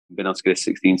been on Skillest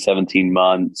 16, 17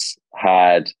 months,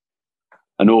 had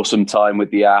an awesome time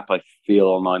with the app. I feel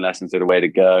online lessons are the way to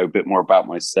go. A bit more about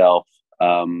myself,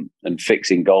 and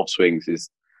fixing golf swings is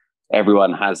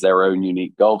everyone has their own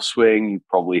unique golf swing. You've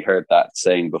probably heard that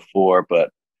saying before,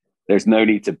 but there's no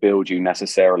need to build you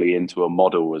necessarily into a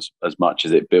model as much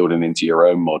as it building into your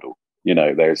own model. You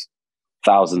know, there's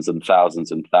thousands and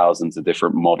thousands and thousands of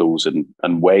different models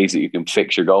and ways that you can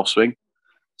fix your golf swing.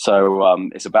 So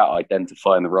it's about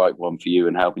identifying the right one for you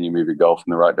and helping you move your golf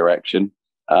in the right direction.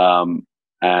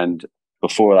 And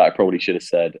before that, I probably should have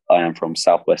said I am from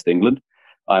Southwest England.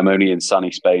 I'm only in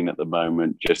sunny Spain at the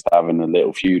moment, just having a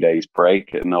little few days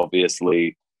break. And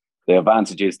obviously the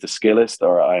advantages to Skillest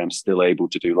are I am still able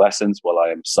to do lessons while I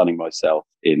am sunning myself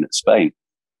in Spain.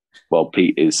 While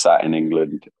Pete is sat in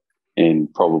England in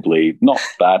probably not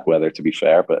bad weather, to be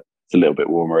fair, but it's a little bit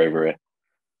warmer over here.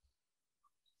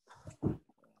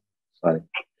 Funny.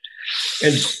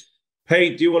 And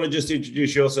Pete, do you want to just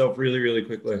introduce yourself really, really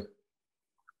quickly?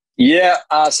 Yeah.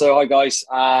 So hi guys.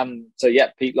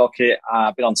 Pete Lockett.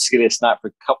 I've been on Skillest now for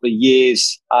a couple of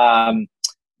years.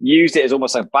 Used it as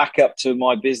almost like backup to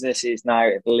my business. It's now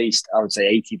at least, I would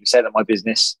say, 80% of my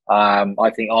business. I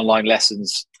think online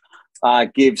lessons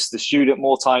gives the student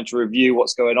more time to review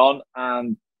what's going on,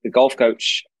 and the golf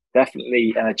coach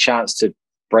definitely a chance to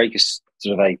break a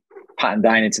pattern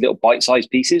down into little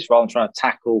bite-sized pieces rather than trying to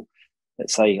tackle,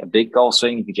 let's say, a big golf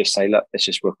swing. You could just say, look, let's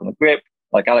just work on the grip.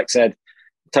 Like Alex said,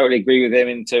 totally agree with him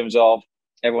in terms of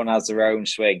everyone has their own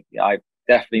swing. I'm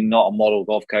definitely not a model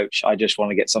golf coach. I just want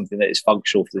to get something that is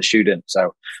functional for the student.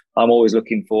 So I'm always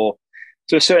looking for,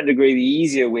 to a certain degree, the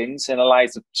easier wins and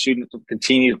allows the student to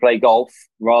continue to play golf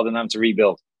rather than having to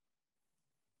rebuild.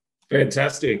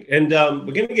 Fantastic. And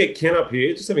we're going to get Ken up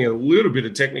here, just having a little bit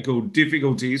of technical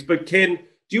difficulties. But Ken,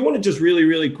 do you want to just really,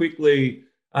 really quickly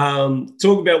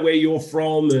talk about where you're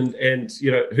from and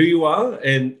you know who you are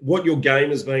and what your game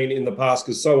has been in the past?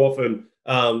 Because so often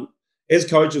as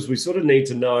coaches, we sort of need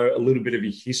to know a little bit of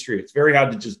your history. It's very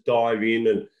hard to just dive in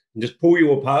and just pull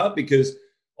you apart, because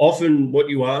often what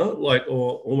you are, like,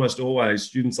 or almost always,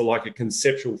 students are like a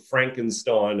conceptual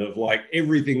Frankenstein of like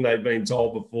everything they've been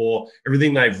told before,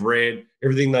 everything they've read,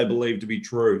 everything they believe to be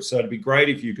true. So it'd be great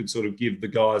if you could sort of give the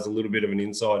guys a little bit of an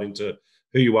insight into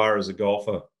who you are as a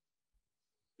golfer.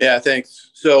 Yeah,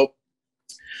 thanks. So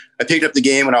I picked up the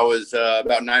game when I was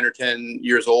about 9 or 10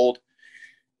 years old.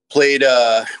 Played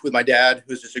with my dad. It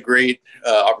was just a great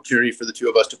opportunity for the two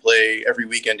of us to play every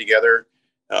weekend together.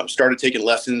 Started taking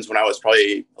lessons when I was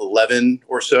probably 11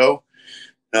 or so.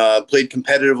 Played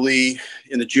competitively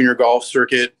in the junior golf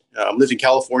circuit. Lived in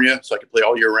California, so I could play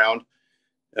all year round.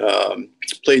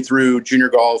 Played through junior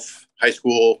golf, high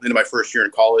school, into my first year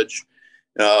in college.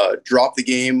 Dropped the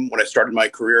game when I started my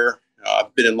career.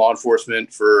 I've been in law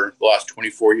enforcement for the last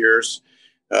 24 years.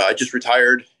 I just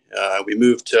retired. We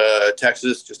moved to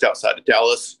Texas, just outside of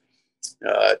Dallas,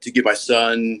 to give my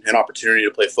son an opportunity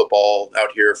to play football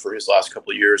out here for his last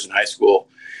couple of years in high school.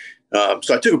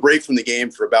 So I took a break from the game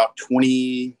for about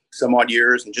 20 some odd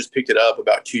years and just picked it up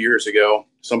about 2 years ago.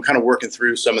 So I'm kind of working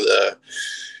through some of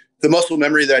the muscle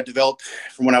memory that I developed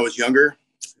from when I was younger.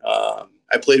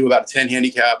 I played to about a 10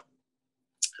 handicap,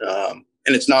 and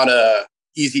it's not a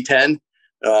easy 10.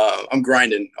 I'm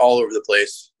grinding all over the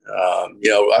place.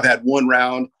 I've had one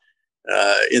round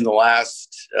in the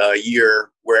last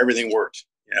year where everything worked.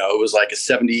 It was like a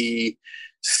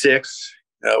 76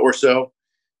 or so.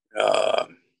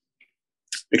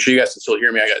 Make sure you guys can still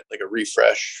hear me. I got like a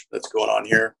refresh that's going on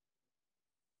here.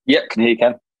 Yep, can hear you,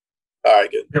 Ken. All right,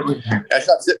 good. I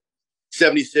shot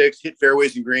 76, hit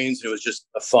fairways and greens, and it was just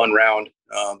a fun round.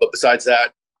 But besides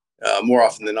that, more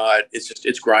often than not,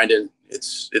 it's grinding.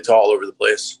 It's all over the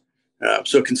place.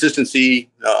 So consistency,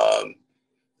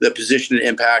 the position and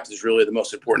impact is really the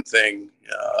most important thing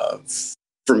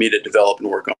for me to develop and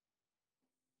work on.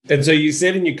 And so you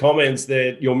said in your comments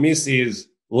that your miss is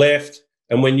left,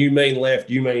 and when you mean left,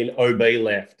 you mean OB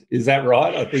left. Is that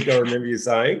right? I think I remember you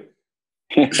saying.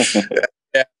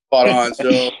 Yeah, spot on.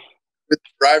 So with the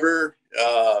driver,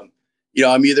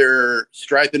 I'm either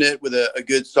striping it with a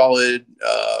good solid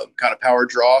kind of power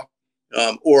draw,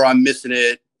 or I'm missing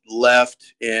it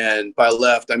left. And by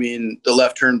left, I mean the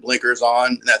left turn blinkers on,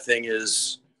 and that thing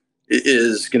is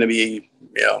going to be,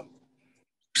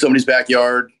 somebody's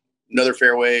backyard, another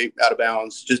fairway, out of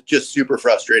bounds, just super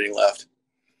frustrating left.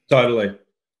 Totally.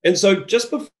 And so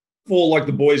just before like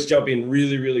the boys jump in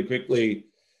really, really quickly,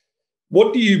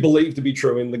 what do you believe to be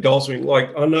true in the golf swing? Like,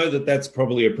 I know that that's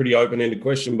probably a pretty open-ended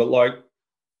question, but like,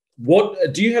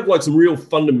 what do you have like some real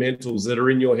fundamentals that are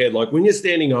in your head? Like when you're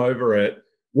standing over it,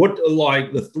 what are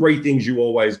like the three things you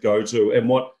always go to, and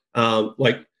what,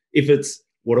 like if it's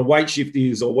what a weight shift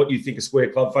is or what you think a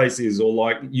square club face is or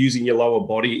like using your lower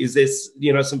body? Is there,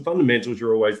 some fundamentals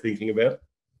you're always thinking about?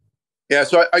 Yeah,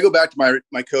 so I go back to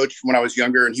my coach when I was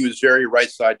younger, and he was very right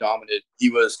side dominant. He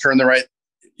was turn the right,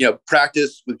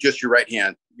 practice with just your right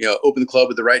hand, open the club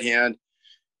with the right hand,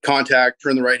 contact,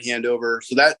 turn the right hand over.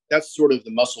 So that's sort of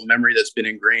the muscle memory that's been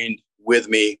ingrained with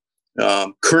me.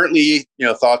 Currently,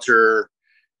 thoughts are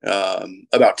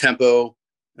about tempo.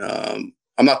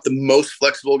 I'm not the most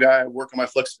flexible guy. I work on my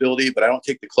flexibility, but I don't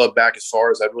take the club back as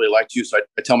far as I'd really like to. So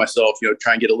I tell myself,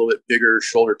 try and get a little bit bigger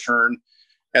shoulder turn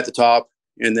at the top,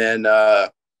 and then,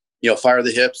 fire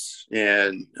the hips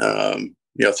and,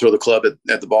 throw the club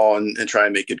at the ball and try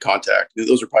and make good contact.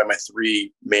 Those are probably my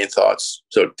three main thoughts.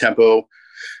 So tempo,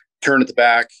 turn at the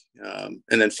back, and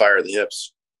then fire the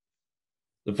hips.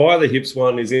 The fire the hips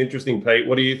one is interesting, Pete.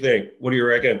 What do you think? What do you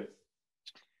reckon?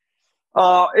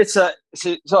 It's a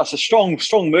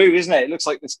strong move, isn't it? It looks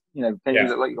like this, look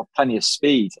like you've got plenty of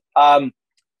speed. For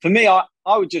me, I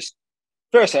would just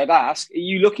first I'd ask: are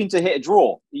you looking to hit a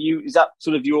draw? Is that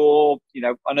sort of your,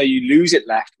 I know you lose it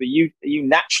left, but are you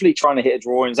naturally trying to hit a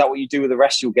draw? And is that what you do with the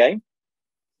rest of your game?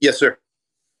 Yes, sir.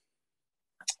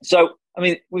 So, I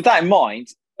mean, with that in mind,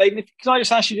 Baden, can I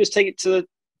just ask you just take it to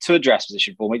address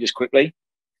position for me, just quickly,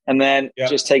 and then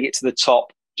just take it to the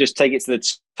top. Just take it to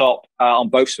the top on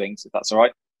both swings, if that's all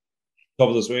right. Top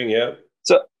of the swing, yeah.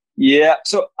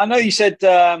 So I know you said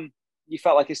you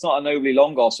felt like it's not an overly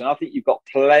long golf swing. I think you've got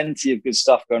plenty of good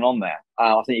stuff going on there.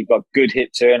 I think you've got good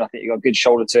hip turn. I think you've got good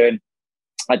shoulder turn.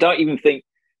 I don't even think,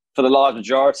 for the large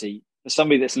majority, for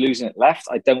somebody that's losing it left,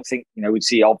 I don't think we'd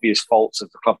see obvious faults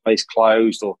of the club face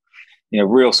closed or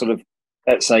real sort of,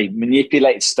 let's say,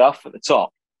 manipulated stuff at the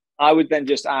top. I would then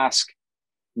just ask,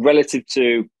 relative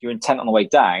to your intent on the way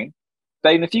down,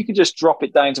 Baden, if you could just drop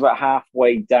it down to about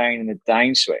halfway down in the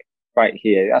downswing right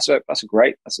here. That's a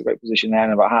great position there,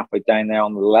 and about halfway down there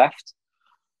on the left.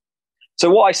 So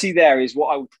what I see there is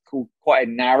what I would call quite a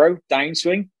narrow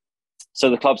downswing. So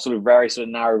the club's sort of very sort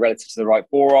of narrow relative to the right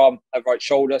forearm, right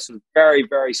shoulder, sort of very,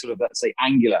 very sort of, let's say,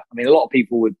 angular. I mean, a lot of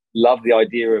people would love the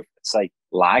idea of, let's say,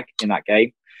 lag in that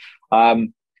game.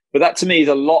 But that to me is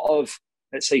a lot of,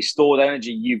 let's say, stored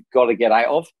energy you've got to get out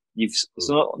of.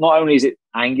 So not only is it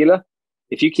angular,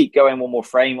 if you keep going one more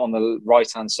frame on the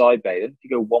right-hand side, Baden, if you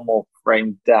go one more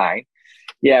frame down,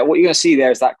 what you're going to see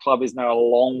there is that club is now a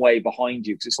long way behind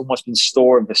you because it's almost been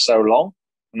storing for so long.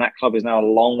 And that club is now a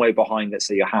long way behind, let's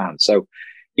say, your hand. So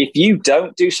if you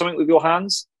don't do something with your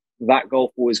hands, that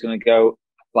golf ball is going to go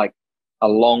like a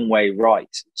long way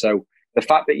right. So the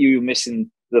fact that you're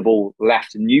missing the ball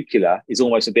left and nuclear is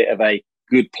almost a bit of a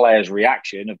good player's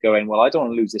reaction of going, well, I don't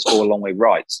want to lose this ball a long way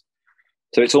right.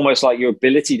 So it's almost like your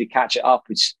ability to catch it up,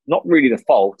 which is not really the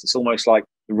fault. It's almost like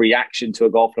the reaction to a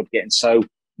golf club getting so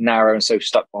narrow and so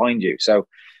stuck behind you. So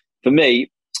for me,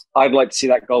 I'd like to see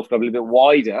that golf club a little bit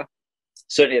wider,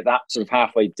 certainly at that sort of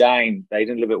halfway down, a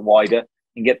little bit wider,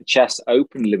 and get the chest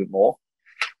open a little bit more.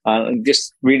 And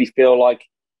just really feel like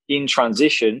in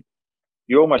transition,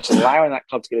 you're almost allowing that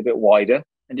club to get a bit wider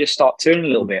and just start turning a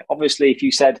little bit. Obviously, if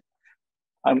you said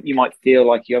you might feel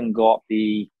like you haven't got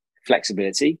the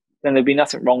flexibility, then there'd be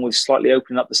nothing wrong with slightly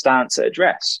opening up the stance at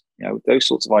address, those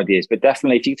sorts of ideas. But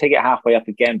definitely, if you take it halfway up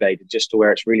again, Baden, just to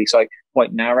where it's really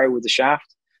quite narrow with the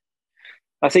shaft,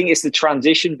 I think it's the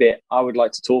transition bit I would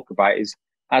like to talk about is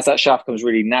as that shaft comes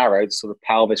really narrow, the sort of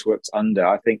pelvis works under.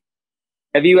 I think,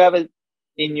 have you ever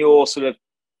in your sort of,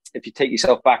 if you take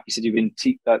yourself back, you said you've been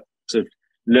sort of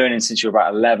learning since you're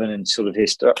about 11 and sort of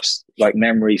like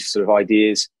memory sort of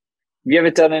ideas. Have you ever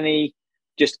done any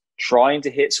just trying to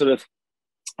hit sort of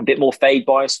a bit more fade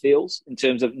bias feels in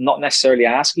terms of not necessarily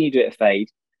asking you to hit a fade,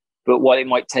 but what it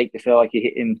might take to feel like you're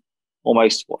hitting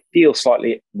almost what feels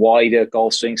slightly wider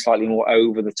golf swing, slightly more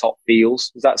over the top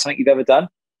feels? Is that something you've ever done?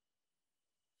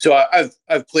 So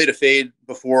I've played a fade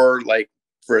before, like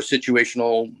for a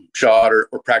situational shot or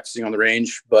practicing on the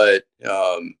range, but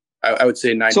I would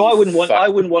say 95. So I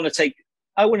wouldn't want to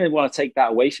take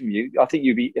that away from you. I think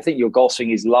your golf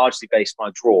swing is largely based on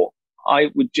a draw.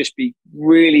 I would just be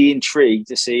really intrigued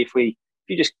to see if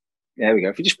you just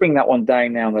bring that one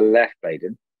down now on the left,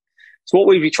 Baden. So what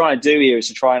we'd be trying to do here is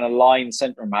to try and align the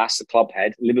center of mass, the club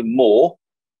head, a little bit more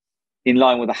in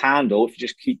line with the handle. If you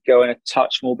just keep going a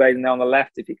touch more, Baden, now on the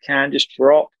left, if you can, just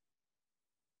drop.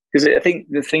 Because I think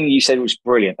the thing you said was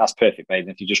brilliant. That's perfect,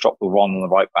 Baden, if you just drop the one on the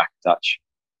right back touch.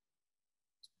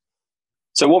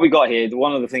 So what we got here,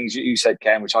 one of the things you said,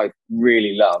 Ken, which I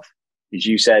really love, is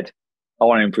you said, I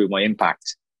want to improve my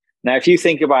impact. Now, if you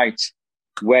think about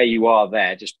where you are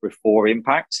there just before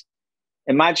impact,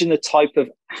 imagine the type of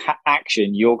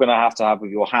action you're going to have with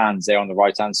your hands there on the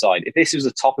right-hand side. If this was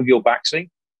the top of your backswing,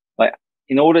 like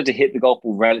in order to hit the golf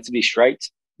ball relatively straight,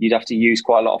 you'd have to use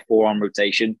quite a lot of forearm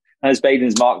rotation. And as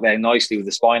Baden's marked there nicely with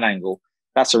the spine angle,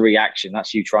 that's a reaction.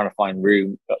 That's you trying to find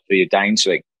room for your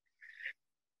downswing.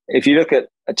 If you look at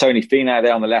Tony Finau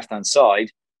there on the left-hand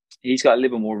side, he's got a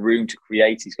little bit more room to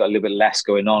create. He's got a little bit less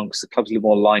going on because the club's a little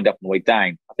more lined up on the way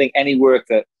down. I think any work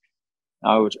that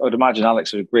I would imagine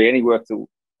Alex would agree, any work that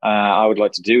I would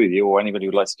like to do with you or anybody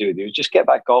would like to do with you is just get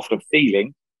that golf club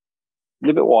feeling a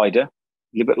little bit wider, a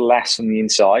little bit less on the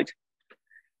inside.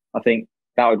 I think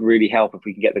that would really help if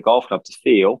we can get the golf club to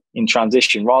feel in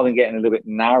transition rather than getting a little bit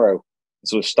narrow and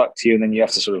sort of stuck to you and then you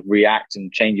have to sort of react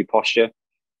and change your posture.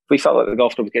 If we felt like the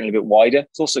golf club was getting a little bit wider,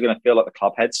 it's also going to feel like the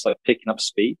club head's like picking up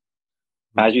speed.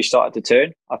 As you started to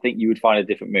turn, I think you would find a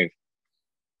different move.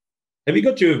 Have you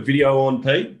got your video on,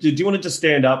 Pete? Do you want to just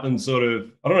stand up and sort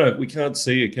of, I don't know, we can't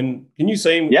see you. Can you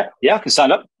see him? Yeah, I can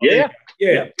stand up. Yeah. Do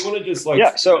you want to just like...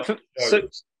 Yeah, so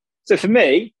for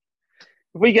me,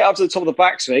 if we get up to the top of the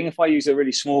backswing, if I use a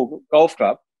really small golf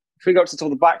club, if we go up to the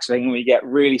top of the backswing and we get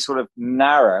really sort of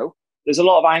narrow, there's a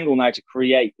lot of angle now to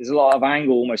create. There's a lot of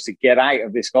angle almost to get out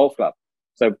of this golf club.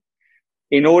 So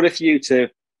in order for you to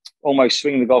almost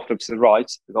swing the golf club to the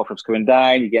right, the golf club's coming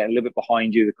down, you get a little bit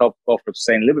behind you, the golf club's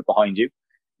staying a little bit behind you,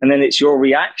 and then it's your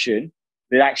reaction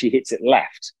that actually hits it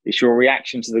left. It's your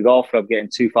reaction to the golf club getting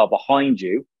too far behind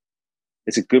you.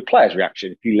 It's a good player's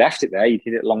reaction. If you left it there, you'd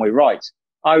hit it a long way right.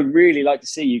 I really like to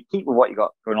see you keep with what you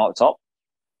got going on at the top.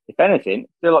 If anything,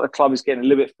 feel like the club is getting a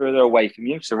little bit further away from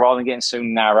you. So rather than getting so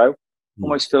narrow,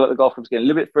 almost feel like the golf club's getting a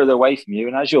little bit further away from you.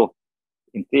 And as you're,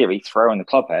 in theory, throwing the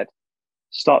club head,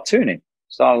 start turning.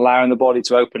 Start allowing the body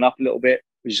to open up a little bit,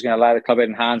 which is going to allow the club head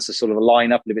and hands to sort of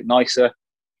line up a little bit nicer.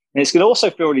 And it's going to also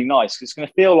feel really nice because it's going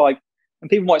to feel like, and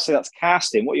people might say that's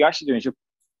casting, what you're actually doing is you're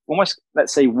almost,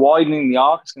 let's say, widening the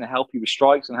arc. It's going to help you with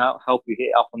strikes and help you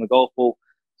hit up on the golf ball.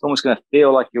 It's almost going to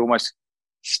feel like you're almost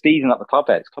speeding up the club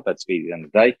head. It's club head speed at the end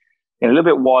of the day. And a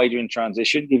little bit wider in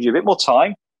transition, gives you a bit more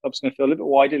time. Club's going to feel a little bit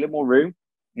wider, a little more room.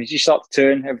 And as you start to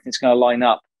turn, everything's going to line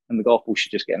up and the golf ball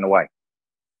should just get in the way.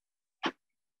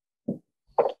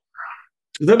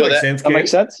 Does that make sense? That makes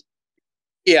sense?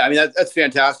 Yeah, I mean, that's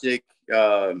fantastic.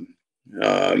 And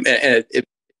it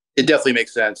definitely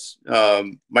makes sense.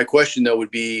 My question, though, would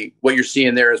be what you're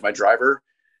seeing there as my driver.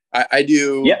 I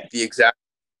do the exact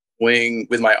swing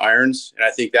with my irons, and I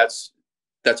think that's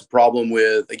a problem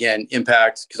with, again,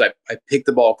 impact, because I pick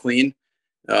the ball clean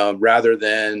rather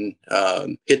than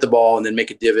hit the ball and then make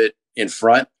a divot in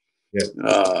front.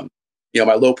 Yeah.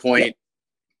 My low point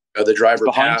of the driver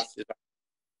path is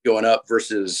going up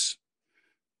versus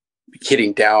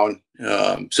hitting down.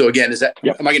 So again, is that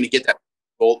am I going to get that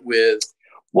result with?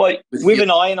 Well, with an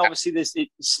iron, obviously, it's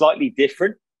slightly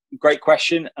different. Great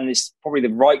question, and it's probably the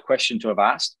right question to have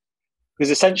asked, because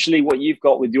essentially what you've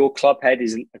got with your club head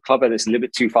is a club head that's a little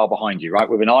bit too far behind you, right?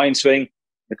 With an iron swing,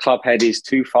 the club head is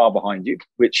too far behind you,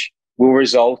 which will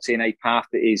result in a path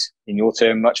that is, in your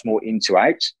term, much more into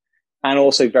out and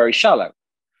also very shallow.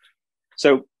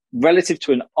 So relative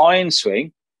to an iron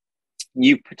swing,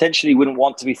 you potentially wouldn't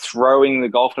want to be throwing the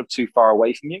golf club too far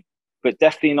away from you, but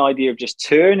definitely an idea of just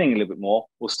turning a little bit more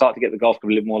will start to get the golf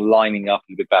club a little more lining up a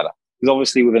little bit better. Because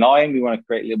obviously with an iron, we want to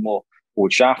create a little more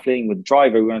forward shafting. With the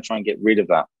driver, we want to try and get rid of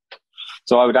that.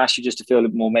 So I would ask you just to feel a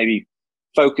little more, maybe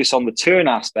focus on the turn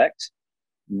aspect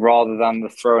rather than the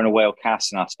throwing away or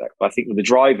casting aspect. But I think with the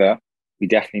driver, we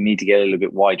definitely need to get a little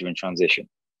bit wider in transition.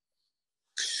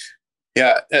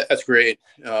 Yeah, that's great.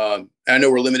 I know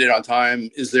we're limited on time.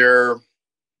 Is there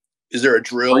a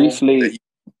drill? Briefly,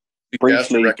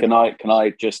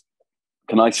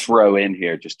 can I throw in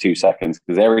here just 2 seconds?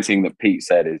 Because everything that Pete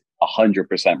said is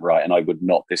 100% right, and I would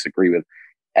not disagree with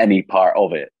any part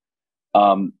of it.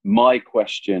 My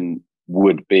question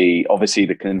would be, obviously,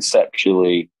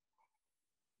 conceptually,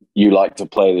 you like to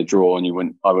play the draw,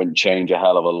 and I wouldn't change a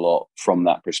hell of a lot from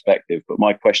that perspective. But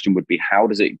my question would be, how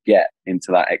does it get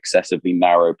into that excessively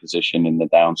narrow position in the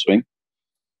downswing?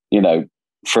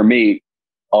 For me,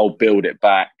 I'll build it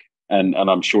back, and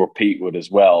I'm sure Pete would as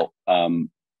well,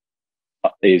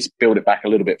 is build it back a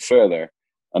little bit further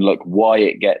and look why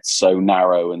it gets so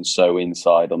narrow and so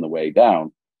inside on the way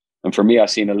down. And for me, I've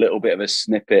seen a little bit of a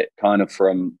snippet kind of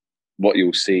from what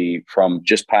you'll see from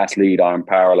just past lead iron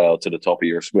parallel to the top of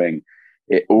your swing.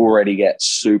 It already gets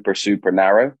super, super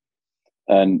narrow.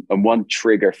 And one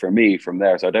trigger for me from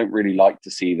there is I don't really like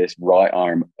to see this right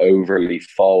arm overly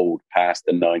fold past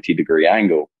the 90-degree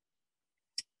angle.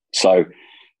 So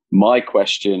my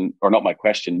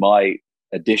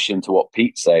addition to what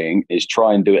Pete's saying is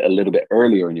try and do it a little bit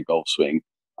earlier in your golf swing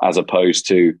as opposed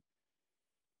to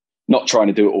not trying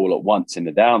to do it all at once in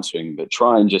the downswing, but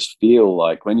try and just feel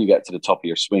like when you get to the top of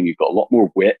your swing, you've got a lot more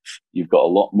width. You've got a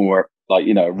lot more, like,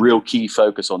 you know, real key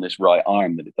focus on this right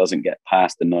arm, that it doesn't get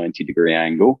past the 90-degree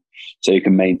angle. So you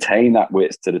can maintain that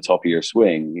width to the top of your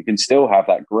swing. You can still have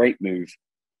that great move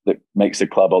that makes the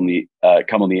club on the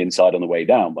come on the inside on the way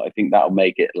down. But I think that'll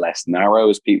make it less narrow,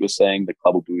 as Pete was saying. The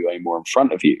club will be way more in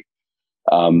front of you.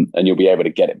 And you'll be able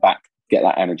to get it back, get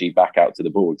that energy back out to the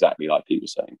ball, exactly like Pete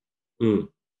was saying. Mm.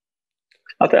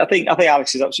 I think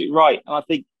Alex is absolutely right, and I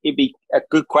think it'd be a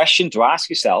good question to ask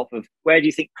yourself of where do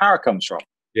you think power comes from?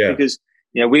 Yeah, because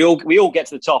you know we all get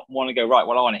to the top and want to go right.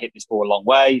 Well, I want to hit this ball a long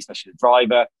way, especially the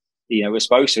driver. You know, we're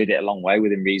supposed to hit it a long way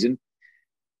within reason.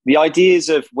 The ideas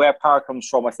of where power comes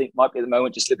from, I think, might be at the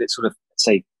moment just a little bit sort of,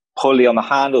 say, pulley on the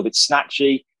handle, a bit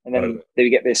snatchy, and then we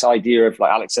get this idea of,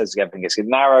 like Alex says, everything gets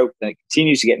narrow, then it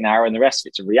continues to get narrow, and the rest of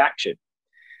it's a reaction.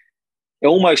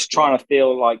 Almost trying to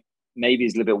feel like maybe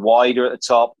it's a little bit wider at the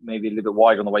top, maybe a little bit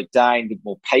wider on the way down, a bit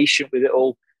more patient with it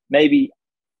all. Maybe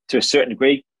to a certain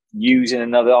degree, using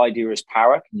another idea as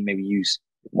power. Can you maybe use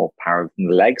more power from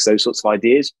the legs, those sorts of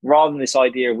ideas, rather than this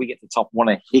idea of we get to the top and want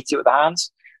to hit it with the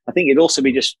hands? I think it'd also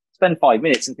be just spend 5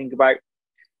 minutes and think about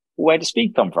where does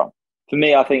speed come from? For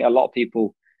me, I think a lot of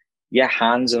people,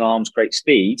 hands and arms create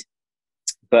speed,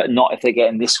 but not if they're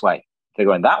getting this way. If they're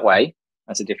going that way,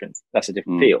 that's a different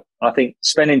feel. And I think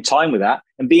spending time with that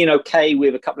and being okay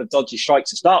with a couple of dodgy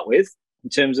strikes to start with, in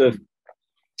terms of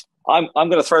I'm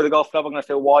going to throw the golf club, I'm going to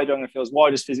feel wider, I'm going to feel as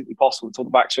wide as physically possible until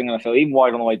the backswing, and I feel even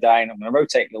wider on the way down. I'm going to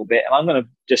rotate a little bit, and I'm going to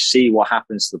just see what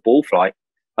happens to the ball flight.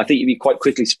 I think you'd be quite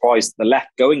quickly surprised that the left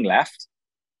going left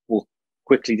will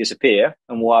quickly disappear,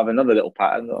 and we'll have another little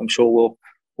pattern that I'm sure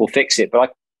we'll fix it.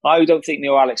 But I don't think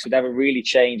Alex would ever really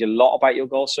change a lot about your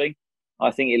golf swing.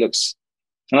 I think it looks.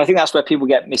 And I think that's where people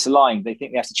get misaligned. They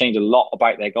think they have to change a lot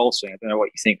about their golf swing. I don't know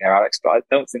what you think there, Alex, but I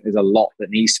don't think there's a lot that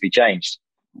needs to be changed.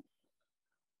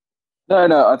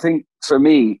 No. I think for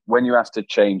me, when you have to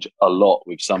change a lot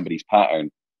with somebody's pattern,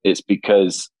 it's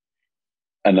because,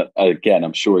 and again,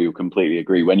 I'm sure you'll completely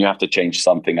agree, when you have to change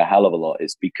something a hell of a lot,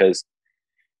 it's because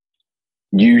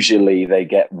usually they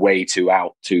get way too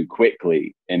out too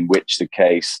quickly, in which the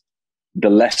case, the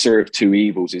lesser of two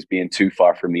evils is being too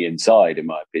far from the inside, in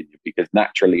my opinion, because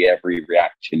naturally every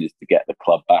reaction is to get the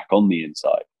club back on the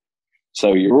inside.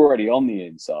 So you're already on the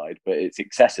inside, but it's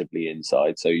excessively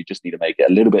inside. So you just need to make it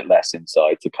a little bit less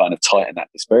inside to kind of tighten that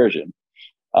dispersion.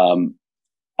 And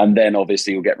then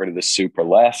obviously you'll get rid of the super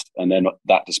left, and then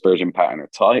that dispersion pattern will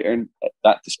tighten.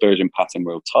 That dispersion pattern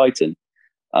will tighten.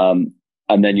 And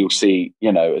then you'll see,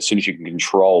 as soon as you can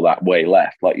control that way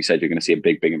left, like you said, you're going to see a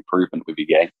big, big improvement with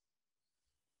your game.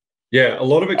 Yeah, a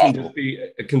lot of it can just be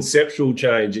a conceptual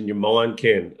change in your mind,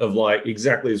 Ken, of like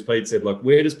exactly as Pete said, like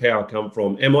where does power come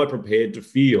from? Am I prepared to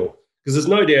feel? Because there's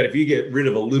no doubt if you get rid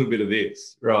of a little bit of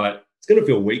this, right, it's going to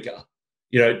feel weaker.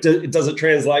 Does it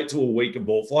translate to a weaker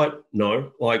ball flight?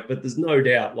 No, but there's no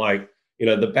doubt,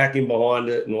 the backing behind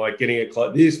it and getting it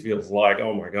close. This feels like,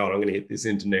 oh my God, I'm going to hit this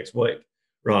into next week,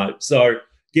 right? So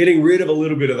getting rid of a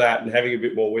little bit of that and having a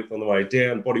bit more width on the way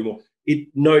down, body more, it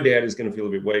no doubt is going to feel a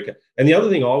bit weaker. And the other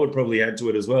thing I would probably add to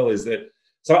it as well is that,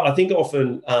 so I think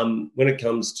often when it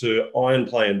comes to iron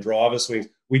play and driver swings,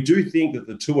 we do think that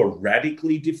the two are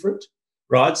radically different,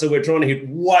 right? So we're trying to hit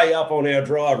way up on our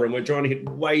driver and we're trying to hit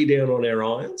way down on our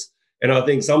irons. And I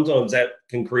think sometimes that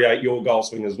can create your golf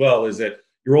swing as well, is that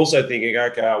you're also thinking,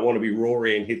 okay, I want to be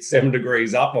Rory and hit 7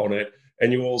 degrees up on it,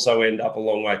 and you also end up a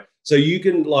long way. So you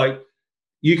can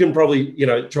probably,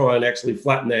 try and actually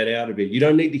flatten that out a bit. You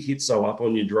don't need to hit so up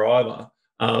on your driver.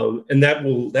 And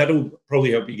that'll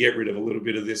probably help you get rid of a little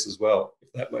bit of this as well,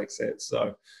 if that makes sense.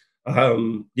 So,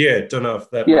 don't know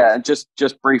if that... Yeah, and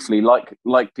just briefly,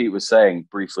 like Pete was saying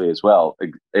briefly as well,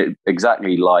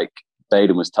 exactly like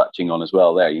Baden was touching on as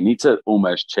well there, you need to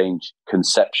almost change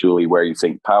conceptually where you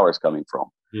think power is coming from.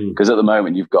 Because at the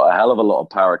moment, you've got a hell of a lot of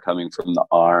power coming from the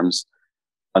arms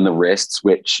and the wrists,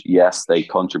 which, yes, they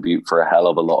contribute for a hell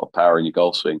of a lot of power in your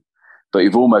golf swing, but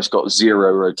you've almost got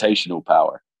zero rotational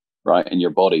power, right, in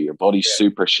your body. Your body's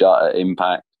super shut at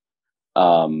impact.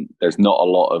 There's not a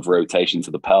lot of rotation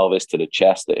to the pelvis, to the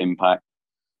chest at impact.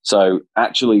 So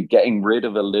actually getting rid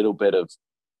of a little bit of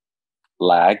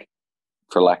lag,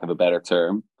 for lack of a better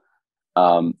term,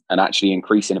 and actually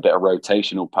increasing a bit of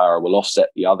rotational power will offset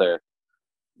the other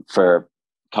for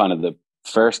kind of the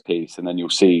first piece. And then you'll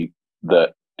see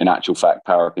that in actual fact,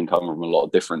 power can come from a lot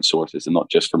of different sources and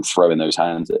not just from throwing those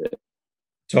hands at it.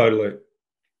 Totally.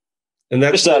 And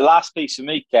that's just a last piece for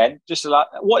me, Ken.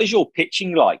 What is your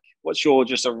pitching like? What's your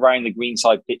just around the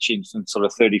greenside pitching from sort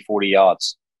of 30, 40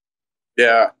 yards?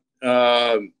 Yeah.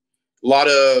 a lot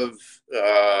of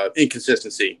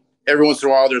inconsistency. Every once in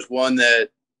a while, there's one that,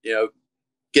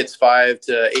 gets 5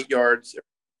 to 8 yards,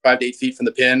 5 to 8 feet from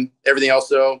the pin. Everything else,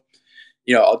 though,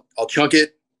 I'll chunk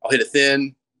it. I'll hit it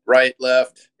thin, right,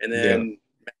 left, and then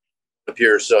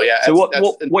appear. So yeah. So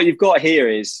what you've got here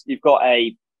is you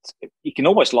can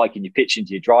almost liken your pitching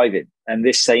to your driving, and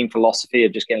this same philosophy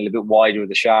of just getting a little bit wider with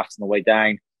the shaft on the way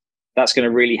down, that's going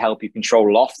to really help you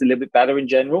control loft a little bit better in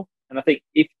general. And I think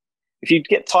if you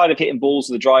get tired of hitting balls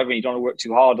with the driver and you don't want to work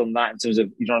too hard on that in terms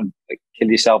of you don't want to kill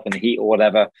yourself in the heat or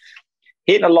whatever,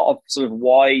 hitting a lot of sort of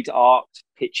wide arced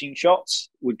pitching shots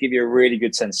would give you a really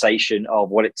good sensation of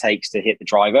what it takes to hit the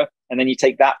driver. And then you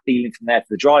take that feeling from there to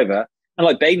the driver. And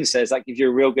like Baden says, that gives you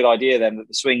a real good idea then that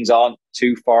the swings aren't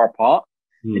too far apart.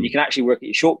 And you can actually work at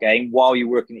your short game while you're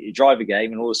working at your driver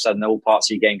game, and all of a sudden all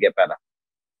parts of your game get better.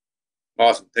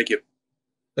 Awesome. Thank you.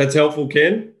 That's helpful,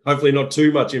 Ken. Hopefully not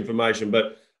too much information,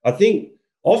 but I think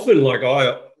often, like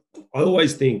I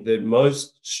always think that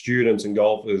most students and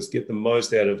golfers get the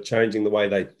most out of changing the way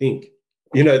they think,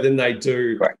 than they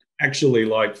do actually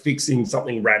like fixing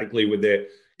something radically with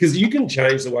because you can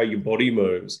change the way your body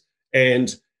moves.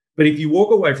 But if you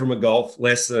walk away from a golf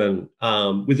lesson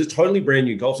with a totally brand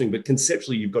new golf swing, but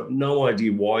conceptually you've got no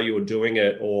idea why you're doing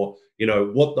it or,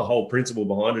 what the whole principle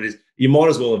behind it is, you might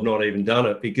as well have not even done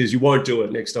it, because you won't do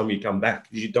it next time you come back.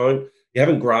 You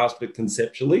haven't grasped it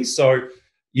conceptually. So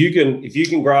if you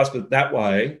can grasp it that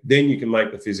way, then you can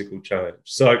make the physical change.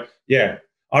 So yeah,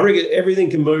 I reckon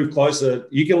everything can move closer.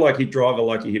 You can like hit driver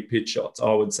like you hit pitch shots,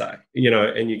 I would say,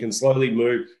 and you can slowly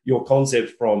move your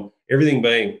concept from everything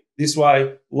being this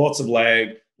way, lots of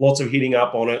lag, lots of hitting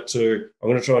up on it, to I'm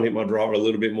going to try and hit my driver a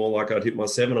little bit more like I'd hit my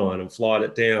 7-iron and fly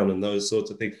it down and those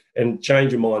sorts of things, and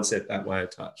change your mindset that way a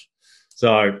touch.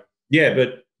 So yeah,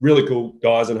 but really cool,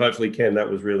 guys, and hopefully, Ken, that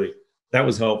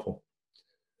was helpful.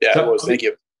 Yeah, it was. Thank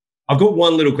you. I've got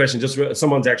one little question. Just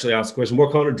someone's actually asked a question.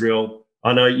 What kind of drill?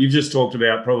 I know you've just talked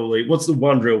about probably. What's the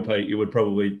one drill, Pete, you would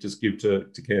probably just give to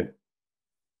Ken?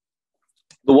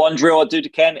 The one drill I'd do to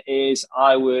Ken is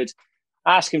I would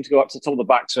ask him to go up to the top of the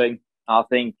backswing. I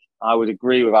think I would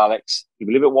agree with Alex. Give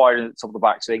a little bit wider at the top of the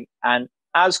backswing, and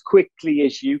as quickly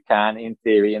as you can, in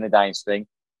theory, in the downswing,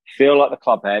 feel like the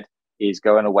club head is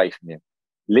going away from you.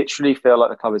 Literally feel like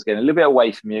the club is getting a little bit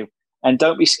away from you. And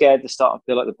don't be scared to start and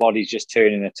feel like the body's just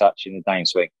turning a touch in the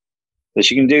downswing.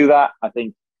 If you can do that, I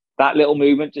think that little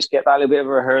movement, just get that little bit of a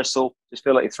rehearsal. Just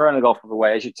feel like you're throwing the golf club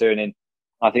away as you're turning.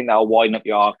 I think that'll widen up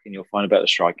your arc and you'll find a better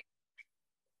strike.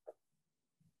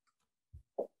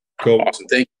 Cool. Awesome.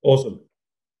 Thank you. Awesome.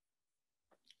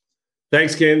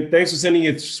 Thanks, Ken. Thanks for sending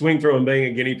your swing through and being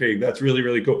a guinea pig. That's really,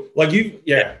 really cool.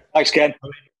 Thanks, Ken.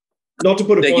 Not to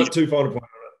put too fine a point on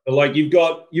it, but like you've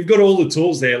got all the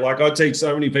tools there. Like I teach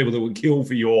so many people that would kill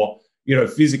for your,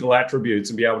 physical attributes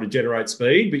and be able to generate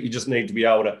speed, but you just need to be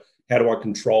able to, how do I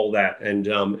control that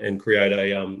and create a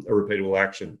repeatable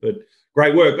action? But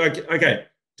great work. Okay,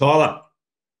 Tyler,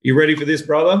 you ready for this,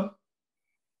 brother?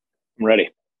 I'm ready.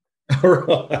 All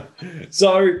right.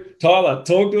 So, Tyler,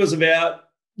 talk to us about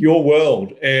your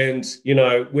world and,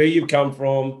 where you've come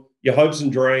from, your hopes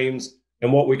and dreams,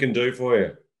 and what we can do for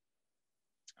you.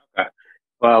 Okay.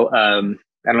 Well, I don't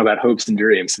know about hopes and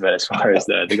dreams, but as far as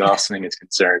the golf swing is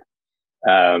concerned,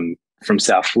 from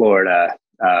South Florida,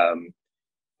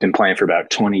 been playing for about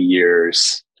 20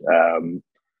 years,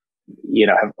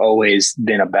 have always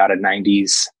been about a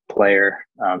 90s player,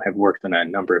 have worked on a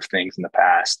number of things in the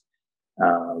past.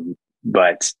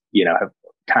 But have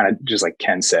kind of, just like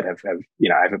Ken said, I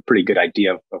have a pretty good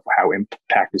idea of how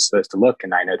impact is supposed to look.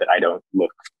 And I know that I don't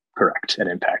look correct at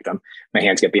impact. My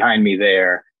hands get behind me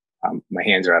there. My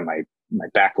hands are on my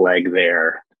back leg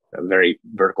there, a very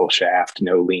vertical shaft,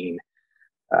 no lean,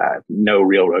 no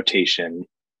real rotation.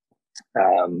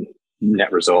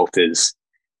 Net result is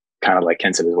kind of like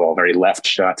Ken said as well, very left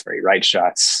shots, very right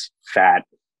shots, fat,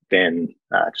 thin,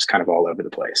 just kind of all over the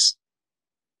place.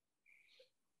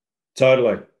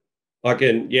 Totally.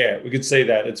 We could see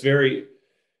that. It's very,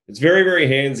 very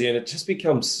handsy, and it just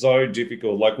becomes so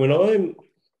difficult. Like when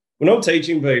I'm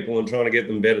teaching people and trying to get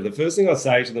them better, the first thing I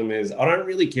say to them is, I don't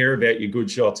really care about your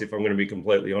good shots, if I'm going to be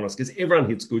completely honest, because everyone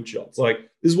hits good shots. Like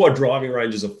this is why driving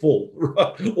ranges are full,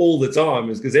 right? All the time,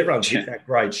 is because everyone's hit that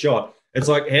great shot. It's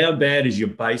like, how bad is your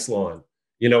baseline?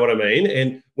 You know what I mean?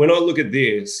 And when I look at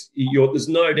this, there's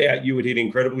no doubt you would hit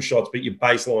incredible shots, but your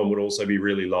baseline would also be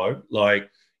really low. Like,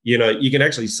 you can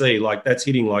actually see like that's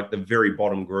hitting like the very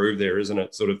bottom groove there, isn't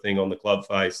it? Sort of thing on the club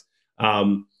face.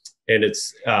 And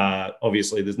it's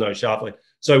obviously there's no shaft length.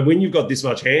 So when you've got this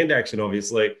much hand action,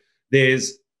 obviously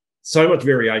there's so much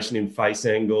variation in face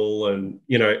angle, and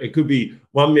it could be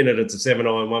 1 minute it's a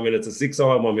 7-iron, 1 minute it's a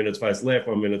 6-iron, 1 minute's face left,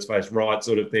 1 minute's face right,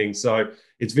 sort of thing. So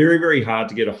it's very, very hard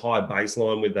to get a high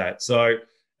baseline with that. So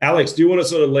Alex, do you want to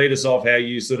sort of lead us off how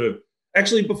you sort of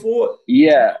actually before?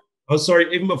 Yeah. Oh,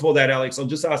 sorry. Even before that, Alex, I'll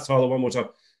just ask Tyler one more time.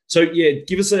 So yeah,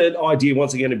 give us an idea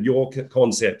once again of your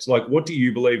concepts. Like, what do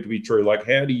you believe to be true? Like,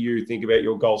 how do you think about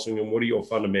your golf swing, and what are your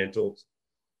fundamentals?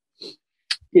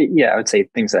 Yeah, I would say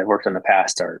things that I've worked on in the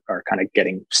past are kind of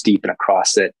getting steep and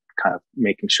across it, kind of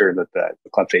making sure that the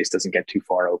club face doesn't get too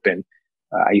far open.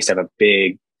 I used to have a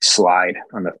big slide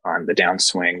on the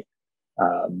downswing.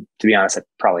 To be honest, I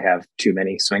probably have too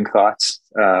many swing thoughts.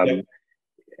 And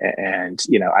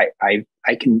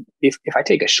I can, if I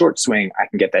take a short swing, I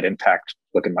can get that impact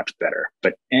looking much better.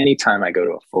 But anytime I go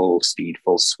to a full speed,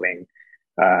 full swing,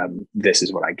 this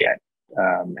is what I get.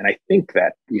 And I think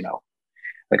that,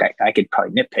 like I could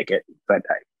probably nitpick it, but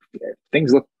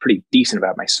things look pretty decent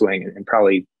about my swing, and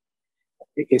probably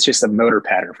it's just a motor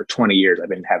pattern. For 20 years, I've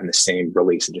been having the same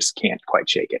release and just can't quite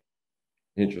shake it.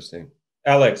 Interesting.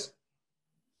 Alex?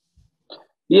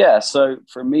 Yeah, so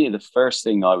for me, the first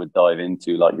thing I would dive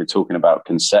into, like you're talking about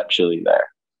conceptually there,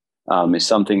 is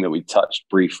something that we touched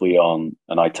briefly on,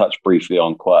 and I touched briefly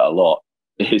on quite a lot,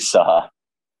 is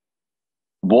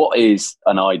what is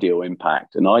an ideal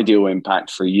impact? An ideal impact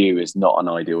for you is not an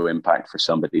ideal impact for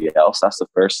somebody else. That's the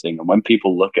first thing. And when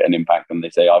people look at an impact and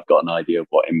they say, I've got an idea of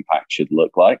what impact should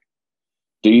look like,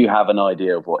 do you have an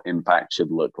idea of what impact should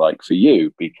look like for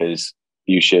you? Because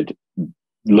you should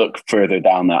look further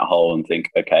down that hole and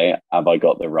think, okay, have I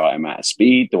got the right amount of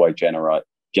speed? Do I generate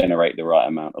the right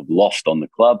amount of loft on the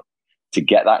club to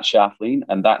get that shaft lean?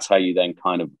 And that's how you then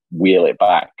kind of wheel it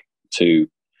back to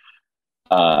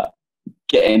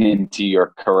getting into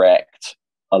your correct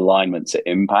alignments at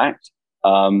impact.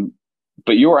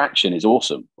 But your action is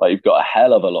awesome. Like, you've got a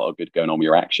hell of a lot of good going on with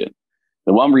your action.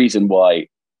 The one reason why,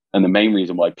 and the main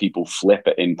reason why people flip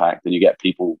at impact, and you get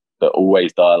people that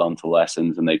always dial onto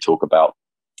lessons and they talk about,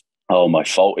 oh, my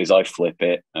fault is I flip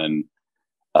it, and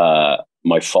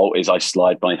my fault is I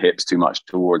slide my hips too much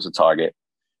towards the target.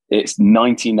 It's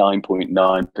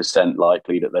 99.9%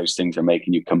 likely that those things are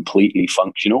making you completely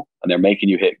functional, and they're making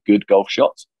you hit good golf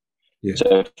shots. Yeah.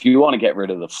 So if you want to get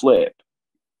rid of the flip,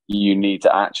 you need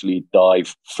to actually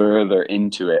dive further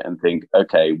into it and think,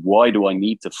 okay, why do I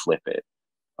need to flip it?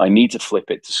 I need to flip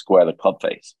it to square the club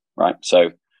face, right?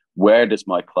 So where does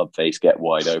my club face get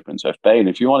wide open? So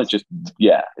if you want to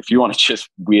just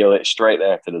wheel it straight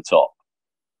there to the top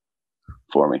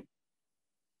for me,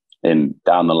 in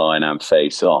down the line and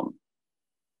face on.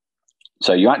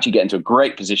 So you actually get into a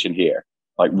great position here,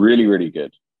 like really, really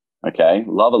good. Okay.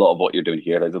 Love a lot of what you're doing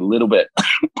here. There's a little bit,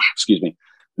 excuse me,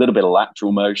 a little bit of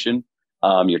lateral motion.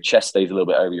 Your chest stays a little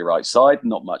bit over your right side,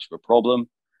 not much of a problem.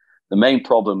 The main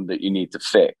problem that you need to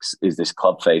fix is this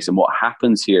club face. And what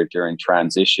happens here during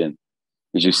transition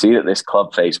is you see that this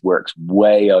club face works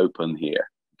way open here.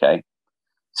 Okay.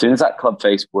 As soon as that club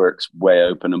face works way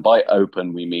open, and by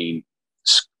open, we mean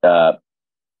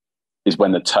is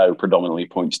when the toe predominantly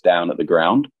points down at the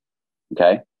ground.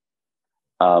 Okay.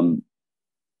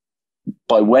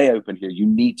 By way open here, you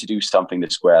need to do something to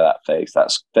square that face.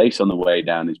 That face on the way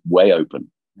down is way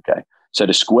open. Okay. So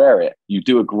to square it, you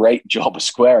do a great job of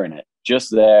squaring it.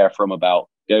 Just there from about,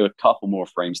 go a couple more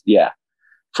frames. Yeah.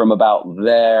 From about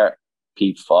there,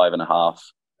 P5.5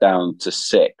 down to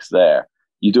 6 there.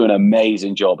 You do an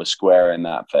amazing job of squaring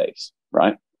that face,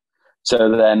 right?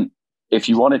 So then if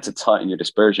you wanted to tighten your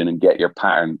dispersion and get your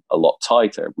pattern a lot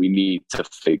tighter, we need to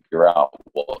figure out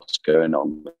what's going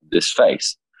on with this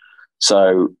face.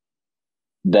 So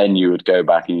then you would go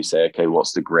back and you say, okay,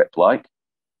 what's the grip like?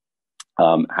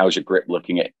 How's your grip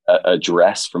looking at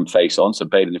address from face on? So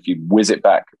Baden, if you whiz it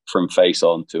back from face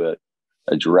on to a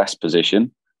address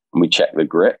position and we check the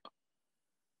grip,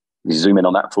 you zoom in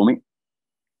on that for me.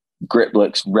 Grip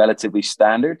looks relatively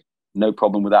standard. No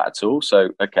problem with that at all. So,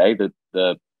 okay,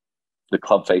 the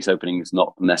club face opening is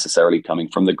not necessarily coming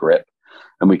from the grip.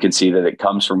 And we can see that it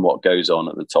comes from what goes on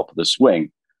at the top of the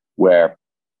swing, where,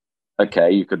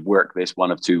 okay, you could work this one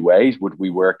of two ways. Would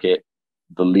we work it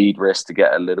the lead wrist to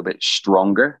get a little bit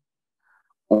stronger?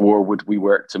 Or would we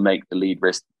work to make the lead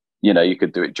wrist, you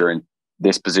could do it during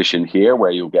this position here,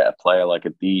 where you'll get a player like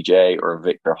a DJ or a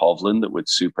Victor Hovland that would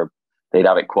they'd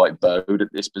have it quite bowed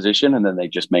at this position, and then they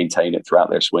just maintain it throughout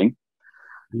their swing.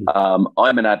 I'm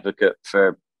an advocate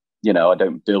for, I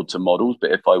don't build to models,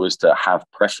 but if I was to have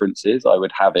preferences, I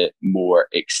would have it more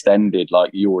extended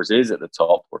like yours is at the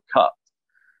top, or cut,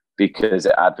 because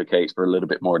it advocates for a little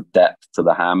bit more depth to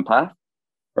the hand path,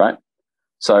 right?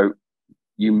 So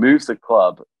you move the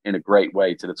club in a great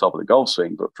way to the top of the golf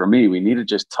swing. But for me, we need to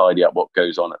just tidy up what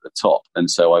goes on at the top.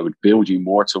 And so I would build you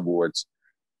more towards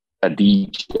a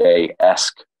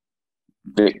DJ-esque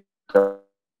Victor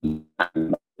and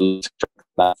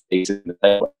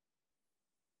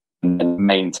then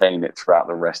maintain it throughout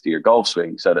the rest of your golf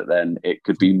swing, so that then it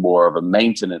could be more of a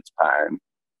maintenance pattern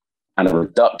and a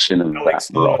reduction of that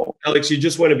roll. Alex, you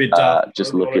just went a bit dark.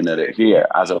 Just looking at it here,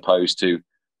 as opposed to.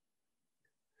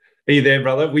 Are you there,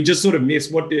 brother? We just sort of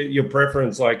missed what your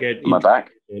preference like. Am I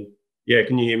back? Yeah,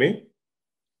 can you hear me?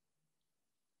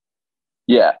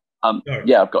 Yeah.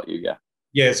 Yeah, I've got you. Yeah.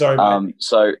 Yeah, sorry.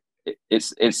 So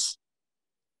it's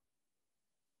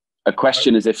a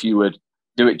question is if you would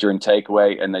do it during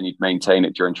takeaway and then you'd maintain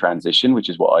it during transition, which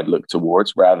is what I'd look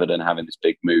towards, rather than having this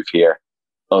big move here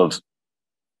of,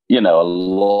 a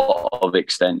lot of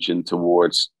extension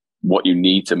towards what you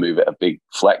need to move at a big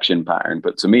flexion pattern.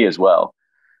 But to me as well,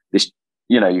 this,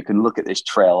 you can look at this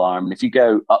trail arm, and if you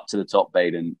go up to the top,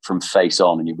 Baden, from face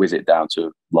on and you whiz it down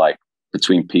to like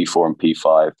between P4 and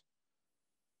P5.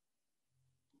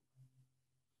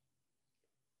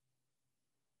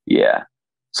 Yeah.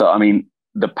 So, I mean,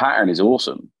 the pattern is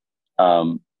awesome.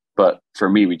 But for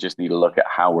me, we just need to look at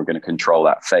how we're going to control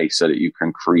that face so that you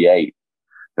can create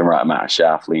the right amount of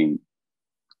shaft lean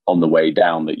on the way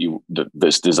down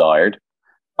that's desired.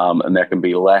 And there can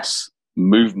be less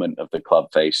movement of the club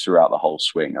face throughout the whole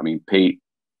swing. I mean, Pete,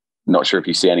 not sure if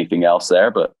you see anything else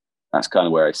there, but that's kind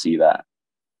of where I see that.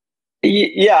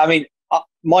 Yeah, I mean,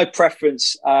 my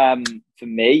preference for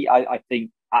me, I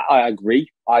think I agree.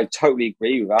 I totally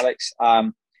agree with Alex.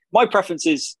 My preference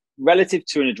is relative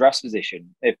to an address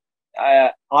position. If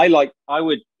I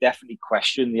would definitely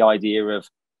question the idea of.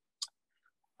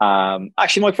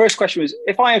 Actually, my first question was,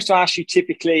 if I was to ask you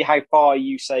typically how far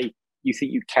you say you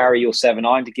think you carry your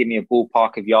 7-iron, to give me a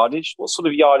ballpark of yardage, what sort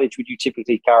of yardage would you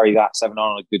typically carry that 7-iron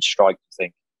on a good strike, you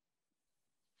think?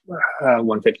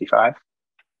 155.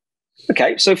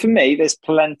 Okay, so for me, there's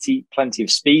plenty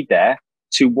of speed there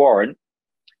to warrant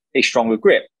a stronger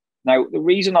grip. Now, the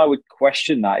reason I would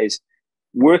question that is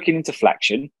working into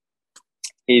flexion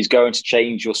is going to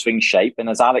change your swing shape. And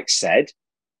as Alex said,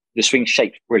 the swing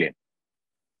shape's brilliant.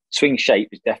 Swing shape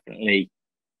is definitely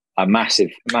a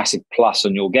massive plus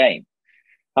on your game.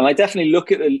 And I definitely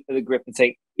look at the grip and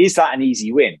think, is that an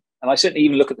easy win? And I certainly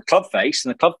even look at the club face,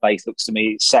 and the club face looks to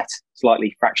me set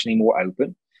slightly fractionally more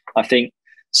open. I think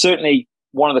certainly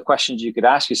one of the questions you could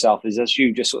ask yourself is, as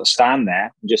you just sort of stand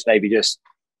there and just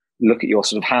look at your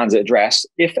sort of hands at address,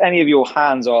 if any of your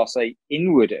hands are, say,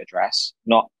 inward at address,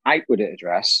 not outward at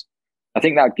address, I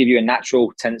think that would give you a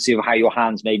natural tendency of how your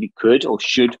hands maybe could or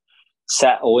should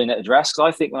settle in at address.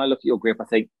 Because I think when I look at your grip, I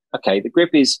think, okay, the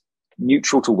grip is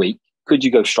neutral to weak. Could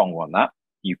you go stronger on that?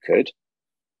 You could.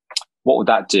 What would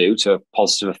that do to a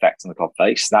positive effect on the club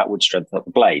face? That would strengthen up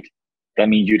the blade. That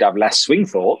means you'd have less swing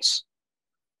thoughts,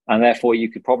 and therefore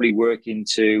you could probably work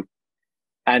into,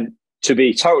 and to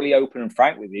be totally open and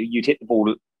frank with you, you'd hit the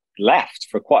ball left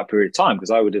for quite a period of time,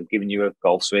 because I would have given you a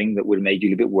golf swing that would have made you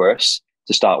a little bit worse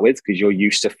to start with, because you're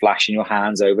used to flashing your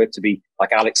hands over to be,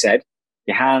 like Alex said,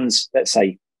 your hands, let's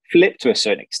say, flip to a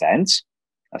certain extent.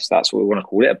 That's what we want to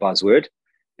call it, a buzzword,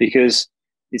 because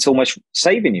it's almost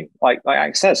saving you. Like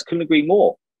Alex says, couldn't agree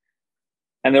more.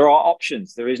 And there are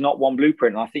options. There is not one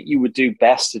blueprint. And I think you would do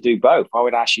best to do both. I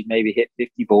would actually maybe hit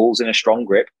 50 balls in a strong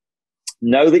grip,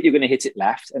 know that you're going to hit it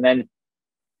left, and then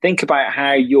think about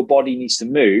how your body needs to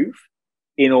move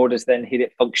in order to then hit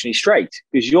it functionally straight.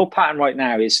 Because your pattern right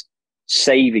now is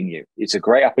saving you. It's a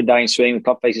great up and down swing. The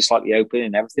club face is slightly open,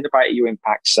 and everything about your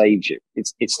impact saves you.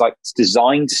 It's like it's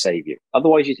designed to save you.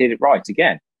 Otherwise, you'd hit it right.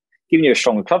 Again, giving you a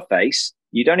stronger club face,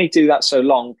 you don't need to do that so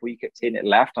long before you kept hitting it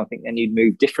left. I think then you'd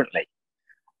move differently.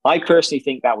 I personally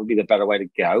think that would be the better way to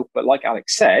go. But like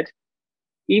Alex said,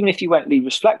 even if you went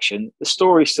leverage flexion, the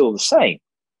story is still the same.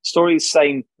 The story is the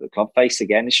same. The club face,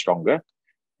 again, is stronger,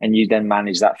 and you then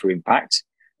manage that through impact.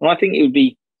 And I think it would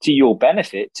be to your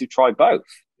benefit to try both,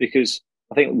 because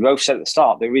I think we both said at the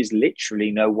start, there is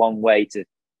literally no one way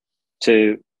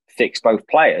to fix both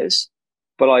players.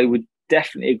 But I would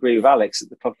definitely agree with Alex that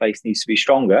the club face needs to be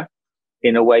stronger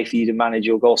in a way for you to manage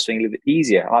your golf swing a little bit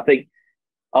easier. And I think,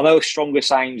 although stronger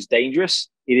sounds dangerous,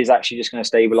 it is actually just going to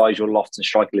stabilize your loft and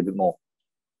strike a little bit more.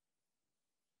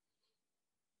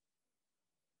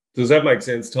 Does that make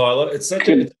sense, Tyler? It's such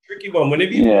a tricky one.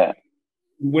 Whenever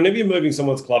you're moving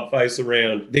someone's club face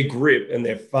around, their grip and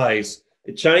their face,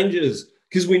 it changes,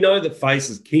 because we know that face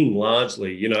is king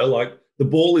largely. Like the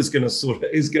ball is going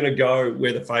to go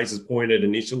where the face is pointed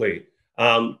initially.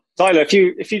 Tyler, if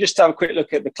you just have a quick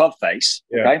look at the club face,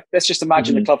 okay, let's just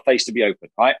imagine the club face to be open,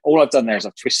 right? All I've done there is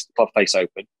I've twisted the club face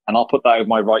open, and I'll put that over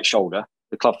my right shoulder.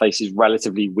 The club face is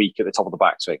relatively weak at the top of the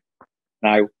backswing.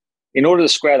 Now, in order to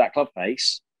square that club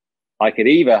face, I could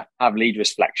either have lead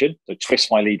wrist flexion, so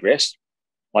twist my lead wrist,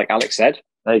 like Alex said.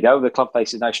 There you go. The club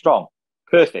face is now strong.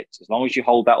 Perfect. As long as you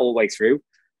hold that all the way through,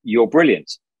 you're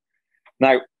brilliant.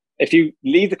 Now, if you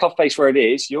leave the club face where it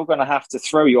is, you're going to have to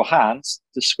throw your hands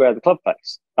to square the club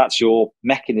face. That's your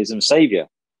mechanism savior.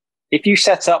 If you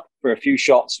set up for a few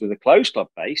shots with a closed club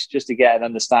face, just to get an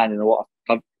understanding of what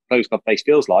a closed club face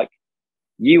feels like,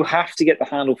 you have to get the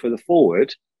handle further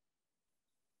forward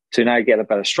to now get a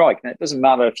better strike. Now, it doesn't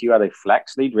matter if you had a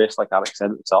flex lead wrist, like Alex said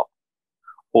at the top,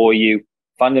 or you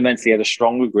fundamentally had a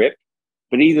stronger grip.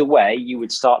 But either way, you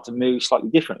would start to move slightly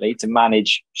differently to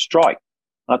manage strike.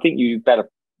 And I think you better,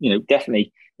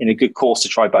 definitely in a good course to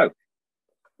try both.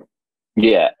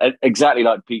 Yeah, exactly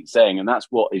like Pete's saying. And that's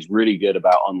what is really good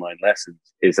about online lessons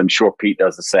is, I'm sure Pete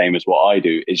does the same as what I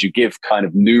do, is you give kind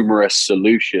of numerous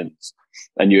solutions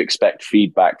and you expect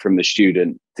feedback from the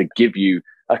student to give you,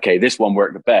 okay, this one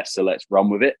worked the best, so let's run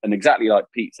with it. And exactly like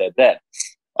Pete said then,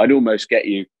 I'd almost get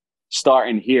you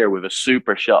starting here with a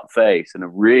super shut face and a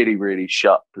really, really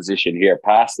shut position here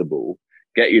past the ball,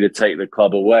 get you to take the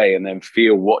club away and then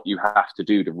feel what you have to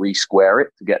do to re-square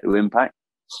it to get to impact.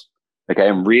 Okay,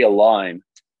 and realign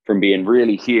from being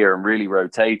really here and really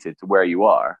rotated to where you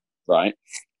are, right?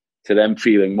 To them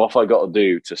feeling, what have I got to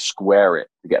do to square it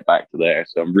to get back to there?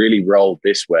 So I'm really rolled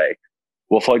this way.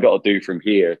 What have I got to do from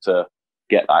here to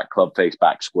get that club face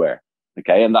back square?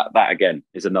 Okay, and that again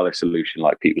is another solution,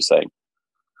 like Pete was saying.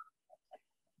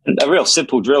 A real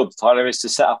simple drill, Tyler, is to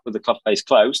set up with the club face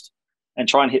closed and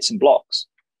try and hit some blocks,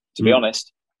 to be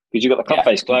honest, because you've got the club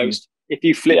face closed. If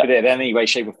you flip it in any way,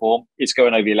 shape or form, it's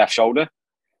going over your left shoulder.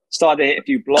 Start to hit a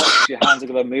few blocks, your hands are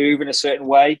going to move in a certain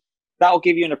way. That'll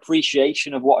give you an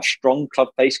appreciation of what a strong club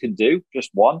face can do, just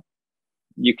one.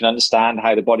 You can understand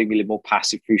how the body will be more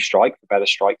passive through strike for better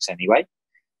strikes anyway.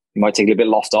 You might take a little bit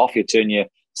loft off, you turn your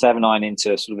 7-9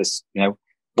 into sort of a,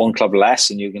 one club less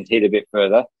and you can hit a bit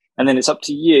further. And then it's up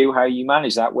to you how you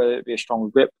manage that, whether it be a stronger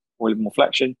grip or a little more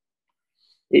flexion.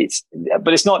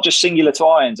 But it's not just singular to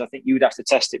irons. I think you would have to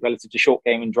test it relative to short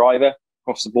game and driver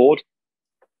across the board.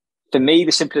 For me,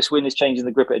 the simplest win is changing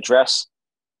the grip at address,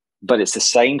 but it's the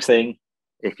same thing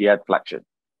if you had flexion.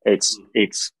 It's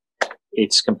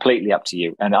completely up to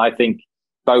you. And I think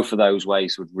both of those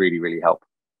ways would really, really help.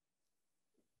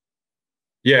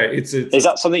 Yeah, is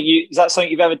that something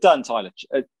you've ever done, Tyler?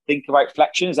 Think about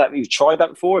flexion. Is that you've tried that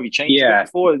before? Have you changed it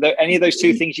before? Are there any of those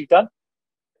two things you've done?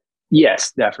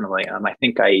 Yes, definitely. I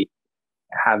think I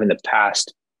have in the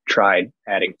past tried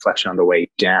adding flexion on the way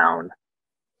down.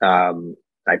 I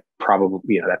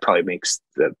probably, that probably makes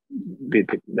that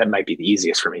might be the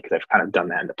easiest for me because I've kind of done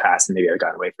that in the past and maybe I've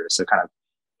gotten away from it. So kind of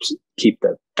keep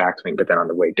the backswing, but then on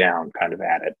the way down, kind of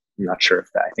add it. I'm not sure if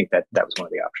I think that was one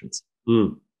of the options.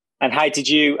 Mm. And how did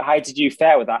you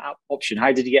fare with that option?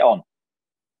 How did you get on?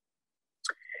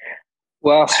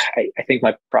 Well, I think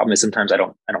my problem is sometimes I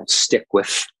don't stick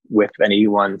with any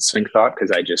one swing thought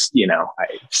because I just, join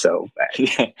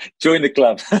the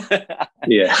club.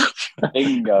 Yeah.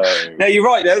 Bingo. No, you're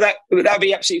right though. That'd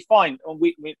be absolutely fine.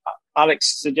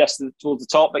 Alex suggested towards the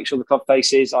top, make sure the club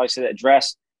face is, I said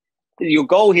address. Your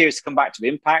goal here is to come back to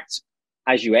impact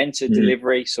as you enter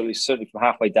delivery. So it's certainly from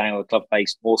halfway down with the club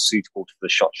face more suitable to the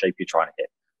shot shape you're trying to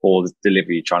hit or the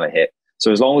delivery you're trying to hit.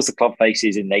 So as long as the club face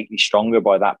is innately stronger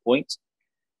by that point,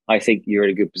 I think you're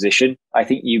in a good position. I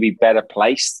think you'd be better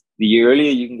placed. The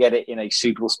earlier you can get it in a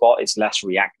suitable spot, it's less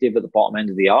reactive at the bottom end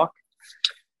of the arc.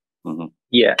 Mm-hmm.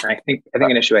 Yeah, I think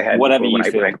an issue I had when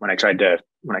I tried to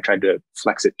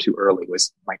flex it too early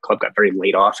was my club got very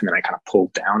laid off, and then I kind of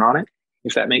pulled down on it.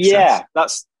 If that makes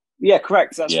sense. Yeah,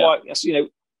 correct. That's why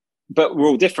but we're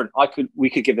all different. We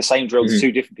could give the same drill to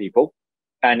two different people,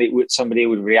 and somebody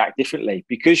would react differently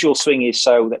because your swing is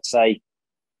so, let's say,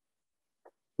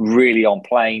 really on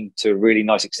plane to a really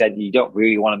nice extent. You don't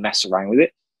really want to mess around with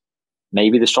it.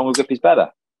 Maybe the stronger grip is better,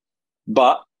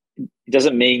 but it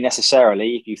doesn't mean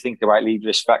necessarily if you think about lead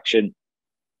wrist flexion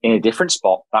in a different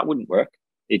spot, that wouldn't work.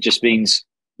 It just means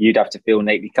you'd have to feel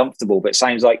innately comfortable. But it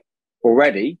sounds like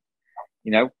already,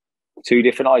 two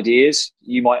different ideas.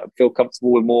 You might feel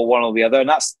comfortable with more one or the other. And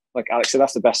that's, like Alex said,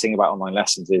 that's the best thing about online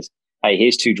lessons is, hey,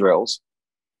 here's two drills.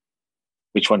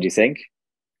 Which one do you think?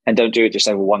 And don't do it just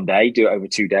over one day. Do it over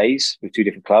 2 days with two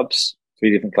different clubs,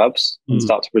 3 different clubs, and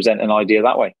start to present an idea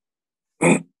that way.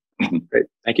 Great.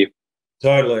 Thank you.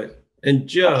 Totally. And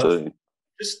just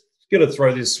going to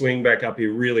throw this swing back up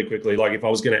here really quickly. Like if I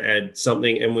was going to add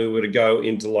something and we were to go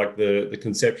into like the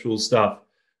conceptual stuff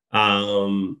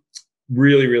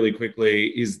really, really quickly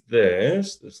is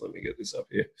this. Just let me get this up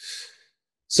here.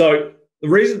 So the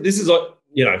reason this is like,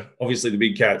 you know, obviously the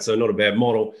big cat, so not a bad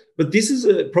model, but this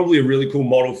is probably a really cool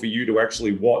model for you to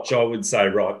actually watch, I would say,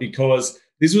 right? Because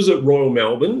this was at Royal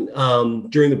Melbourne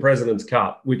during the President's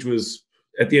Cup, which was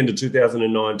at the end of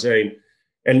 2019.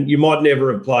 And you might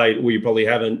never have played, or you probably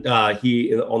haven't,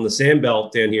 here on the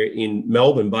sandbelt down here in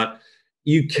Melbourne, but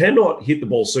you cannot hit the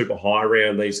ball super high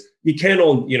around these. You can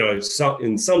on, you know,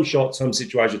 in some shots, some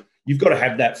situations, you've got to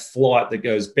have that flight that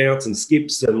goes bounce and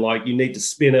skips, and like you need to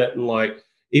spin it, and like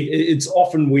it's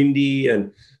often windy.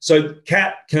 And so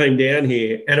Cat came down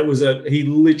here, and it was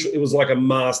like a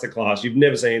masterclass. You've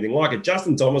never seen anything like it.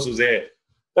 Justin Thomas was there,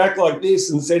 back like this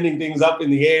and sending things up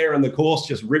in the air, and the course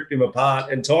just ripped him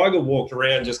apart. And Tiger walked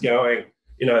around just going,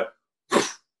 you know,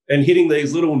 and hitting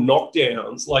these little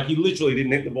knockdowns. Like he literally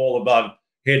didn't hit the ball above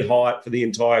head height for the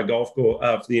entire golf course,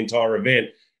 for the entire event.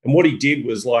 And what he did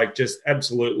was like just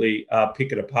absolutely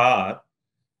pick it apart.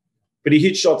 But he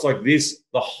hit shots like this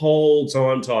the whole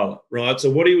time, Tyler, right? So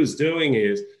what he was doing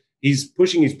is he's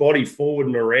pushing his body forward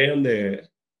and around there,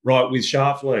 right, with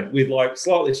shaft length, with like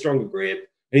slightly stronger grip,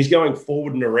 and he's going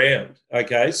forward and around,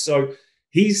 okay? So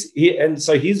his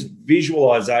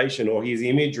visualization or his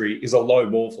imagery is a low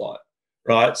ball flight,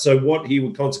 right? So what he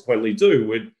would consequently do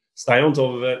would stay on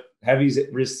top of it, have his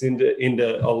wrists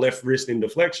into a left wrist in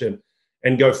deflection,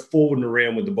 and go forward and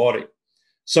around with the body.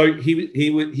 So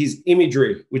his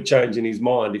imagery would change in his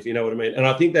mind, if you know what I mean. And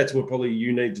I think that's what probably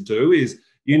you need to do is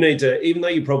you need to, even though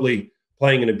you're probably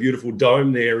playing in a beautiful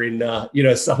dome there in,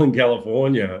 Southern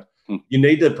California, you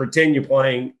need to pretend you're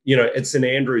playing, at St.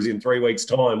 Andrews in 3 weeks'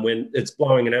 time when it's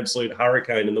blowing an absolute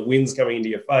hurricane and the wind's coming into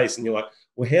your face. And you're like,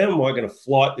 well, how am I going to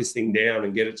flight this thing down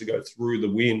and get it to go through the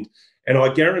wind? And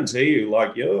I guarantee you,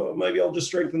 like, maybe I'll just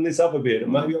strengthen this up a bit,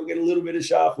 and maybe I'll get a little bit of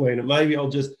shaft lean, and maybe I'll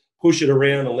just push it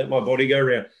around and let my body go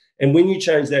around. And when you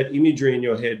change that imagery in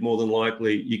your head, more than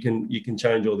likely, you can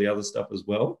change all the other stuff as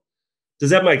well.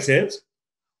 Does that make sense?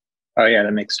 Oh yeah,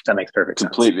 that makes perfect sense.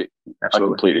 Completely. Absolutely.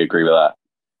 I completely agree with that.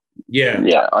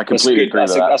 Yeah, I completely agree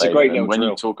with that. That's a great and when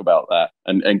you talk about that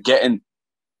and getting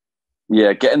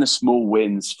the small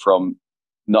wins from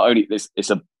not only this, it's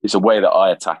a way that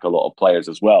I attack a lot of players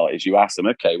as well. Is you ask them,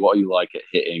 okay, what are you like at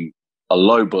hitting a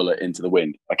low bullet into the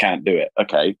wind? I can't do it.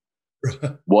 Okay,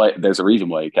 why? There's a reason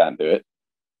why you can't do it.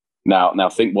 Now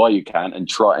think why you can, and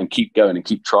try and keep going and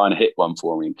keep trying to hit one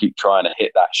for me, and keep trying to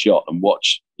hit that shot, and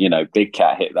watch Big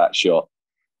Cat hit that shot,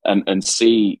 and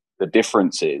see the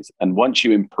differences. And once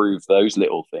you improve those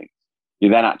little things, you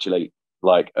then actually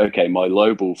like, okay, my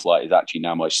low ball flight is actually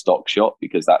now my stock shot,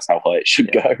 because that's how high it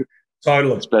should go.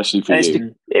 Totally. Especially for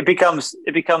you. It becomes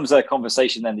a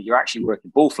conversation then that you're actually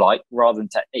working ball flight rather than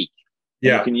technique.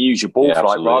 Yeah. You can use your ball flight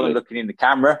absolutely. rather than looking in the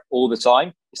camera all the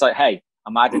time. It's like, hey,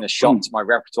 I'm adding a shot to my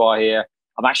repertoire here.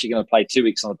 I'm actually going to play 2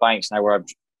 weeks on the banks now, where I've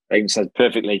even said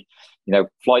perfectly,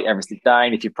 flight everything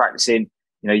down. If you're practicing,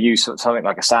 use something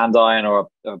like a sand iron or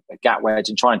a gap wedge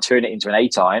and try and turn it into an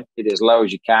 8-iron. Hit it as low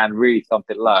as you can, really thump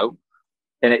it low.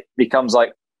 And it becomes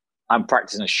like I'm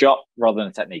practicing a shot rather than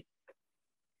a technique.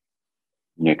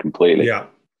 Yeah, completely. Yeah.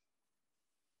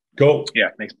 Cool. Yeah,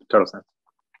 makes total sense.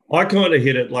 I kind of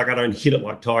hit it like I don't hit it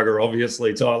like Tiger,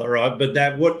 obviously, Tyler, right?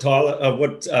 But what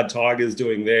Tiger's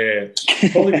doing there,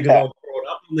 probably because I was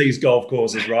brought up on these golf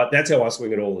courses, right? That's how I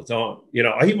swing it all the time.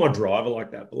 I hit my driver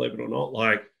like that, believe it or not.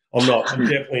 Like I'm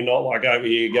definitely not like over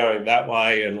here going that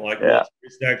way and like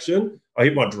wrist action. I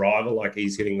hit my driver like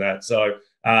he's hitting that. So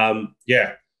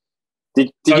yeah.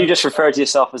 Did you just refer to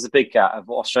yourself as the Big Cat of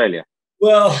Australia?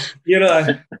 Well,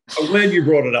 I'm glad you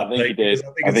brought it up. I think he did.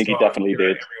 I think he definitely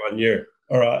did. Everyone knew.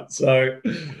 All right. So,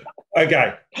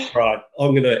 okay. All right.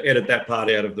 I'm going to edit that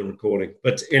part out of the recording.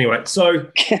 But anyway, so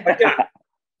okay.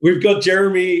 We've got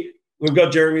Jeremy. We've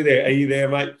got Jeremy there. Are you there,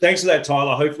 mate? Thanks for that,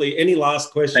 Tyler. Hopefully, any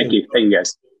last questions? Thank you. Thank you,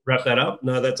 guys. Wrap that up.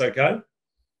 No, that's okay.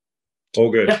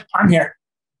 All good. Yep, I'm here.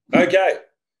 Okay.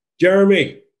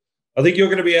 Jeremy, I think you're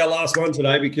going to be our last one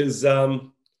today because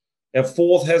our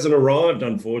fourth hasn't arrived,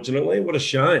 unfortunately. What a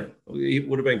shame. It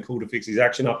would have been cool to fix his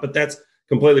action up, but that's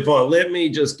completely fine. Let me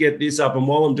just get this up. And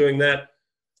while I'm doing that,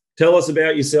 tell us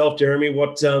about yourself, Jeremy.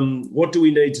 What do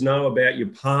we need to know about your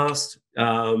past,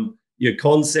 your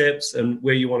concepts, and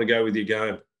where you want to go with your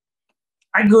game?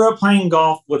 I grew up playing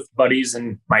golf with buddies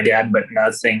and my dad, but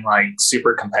nothing like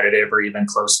super competitive or even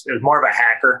close. It was more of a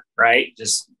hacker, right?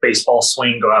 Just baseball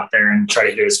swing, go out there and try to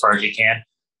hit it as far as you can.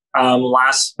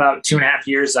 Last about 2.5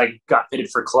 years, I got fitted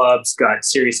for clubs, got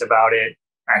serious about it,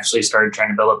 actually started trying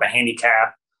to build up a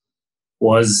handicap.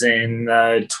 was in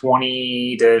the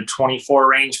 20 to 24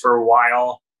 range for a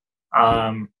while.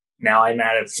 Now I'm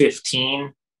at a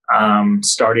 15.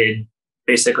 Started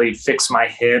basically fix my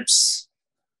hips,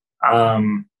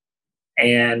 and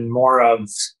more of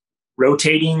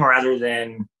rotating rather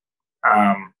than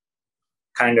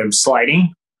kind of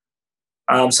sliding.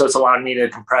 So it's allowed me to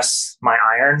compress my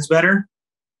irons better.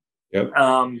 Yep.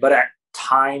 But at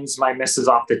times my misses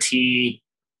off the tee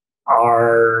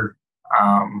are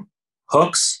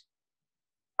hooks,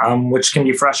 which can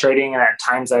be frustrating. And at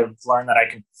times I've learned that I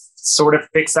can sort of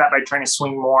fix that by trying to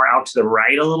swing more out to the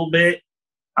right a little bit.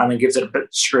 It gives it a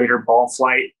bit straighter ball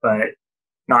flight, but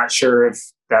not sure if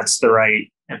that's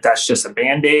just a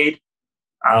Band-Aid.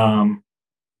 I've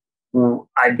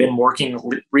been working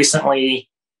recently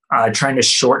trying to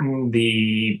shorten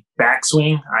the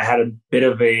backswing. I had a bit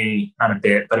of a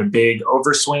big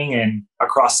overswing and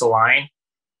across the line.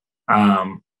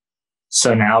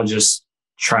 So now just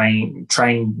trying,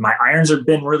 my irons have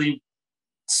been really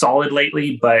solid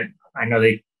lately, but I know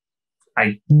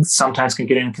I sometimes can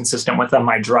get inconsistent with them.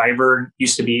 My driver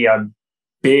used to be a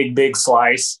big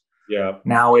slice. Yeah.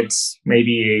 Now it's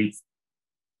maybe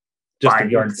a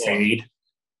 5-yard fade.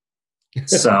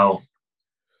 So,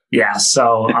 yeah.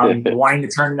 So I'm wanting to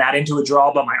turn that into a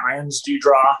draw, but my irons do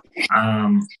draw.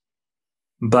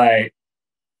 But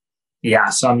yeah,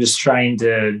 so I'm just trying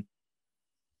to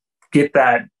get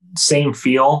that same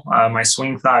feel. My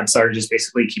swing thoughts are just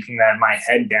basically keeping my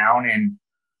head down and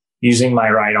using my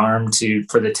right arm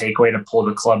for the takeaway to pull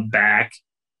the club back.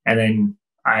 And then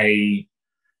I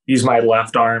use my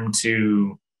left arm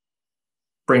to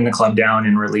bring the club down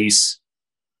and release.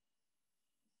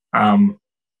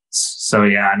 So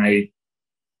yeah, and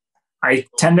I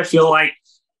tend to feel like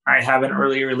I haven't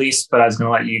really released, but I was going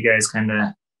to let you guys kind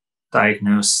of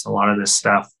diagnose a lot of this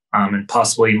stuff, and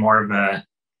possibly more of I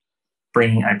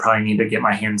probably need to get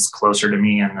my hands closer to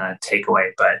me and the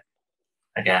takeaway. But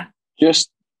again,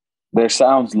 there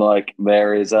sounds like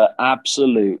there is an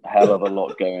absolute hell of a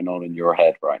lot going on in your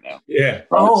head right now. Yeah.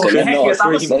 Oh, so yes,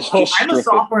 I'm a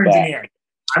software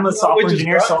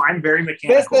engineer. So I'm very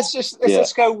mechanical. Let's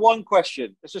just go one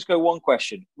question.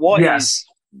 What is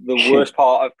the worst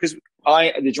part of, because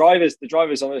the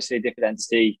driver's obviously a different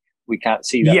entity. We can't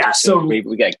see that. Yeah, so we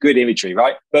get good imagery,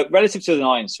 right? But relative to the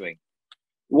iron swing,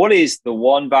 what is the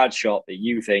one bad shot that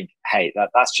you think, hey,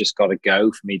 that's just got to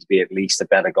go for me to be at least a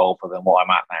better golfer than what I'm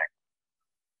at now?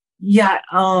 Yeah,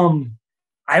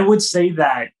 I would say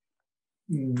that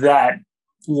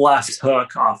left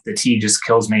hook off the tee just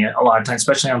kills me a lot of times,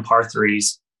 especially on par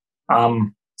threes.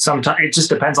 Sometimes it just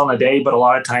depends on the day, but a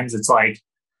lot of times it's like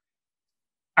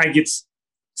I get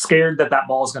scared that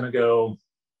ball is going to go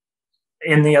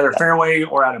in the other fairway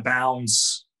or out of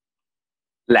bounds.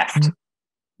 Left.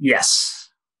 Yes.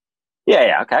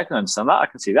 Yeah. Okay, I can understand that. I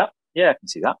can see that. Yeah, I can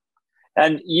see that.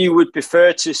 And you would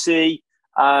prefer to see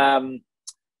a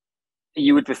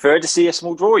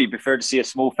small draw, or you prefer to see a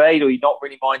small fade, or you not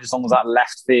really mind as long as that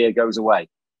left fear goes away?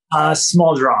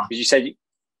 Small draw. Because you said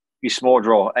you small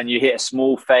draw and you hit a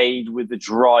small fade with the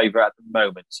driver at the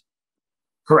moment.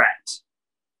 Correct.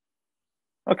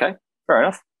 Okay, fair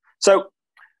enough. So,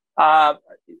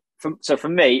 for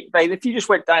me, mate, if you just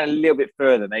went down a little bit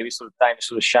further, maybe sort of down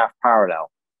sort of shaft parallel.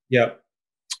 Yeah.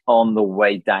 On the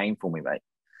way down for me, mate,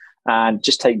 and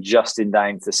just take Justin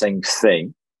down to the same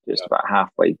thing. Just about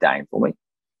halfway down for me.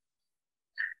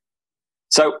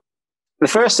 So the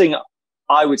first thing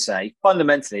I would say,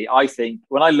 fundamentally, I think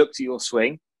when I looked at your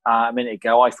swing a minute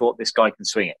ago, I thought this guy can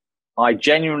swing it. I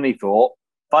genuinely thought,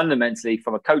 fundamentally,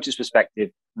 from a coach's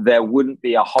perspective, there wouldn't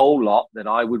be a whole lot that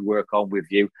I would work on with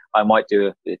you. I might do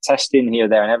a bit of testing here,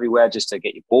 there, and everywhere just to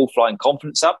get your ball flying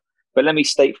confidence up. But let me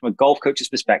state from a golf coach's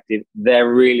perspective,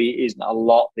 there really isn't a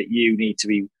lot that you need to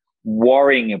be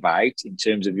worrying about in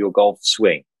terms of your golf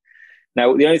swing.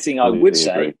 Now, the only thing I would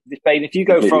say, Baden, if you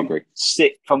go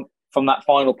from that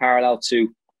final parallel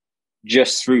to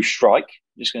just through strike,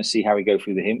 I'm just going to see how we go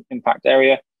through the impact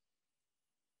area.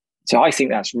 So I think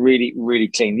that's really, really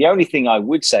clean. The only thing I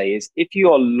would say is if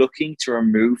you are looking to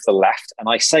remove the left, and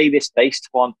I say this based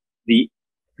upon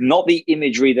not the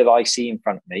imagery that I see in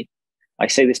front of me, I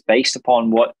say this based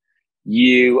upon what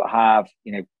you have,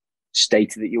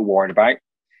 stated that you're worried about.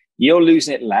 You're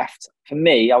losing it left. For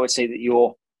me, I would say that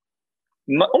you're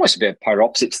almost a bit polar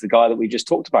opposite to the guy that we just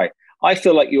talked about. I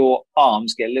feel like your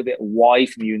arms get a little bit wide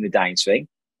from you in the downswing,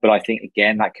 but I think,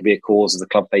 again, that could be a cause of the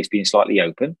club face being slightly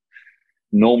open.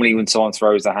 Normally, when someone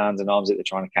throws their hands and arms, they're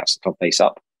trying to catch the club face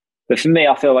up. But for me,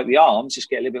 I feel like the arms just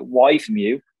get a little bit wide from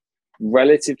you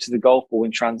relative to the golf ball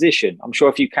in transition. I'm sure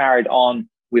if you carried on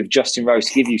with Justin Rose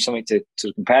to give you something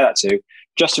to compare that to.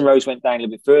 Justin Rose went down a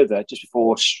little bit further just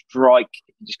before strike.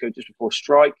 Just go just before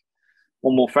strike.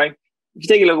 One more frame. If you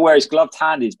take a look at where his gloved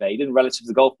hand is, Baden, relative to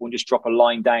the golf ball, and just drop a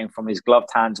line down from his gloved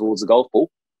hand towards the golf ball.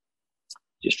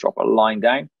 Just drop a line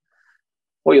down.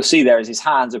 What you'll see there is his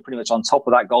hands are pretty much on top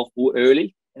of that golf ball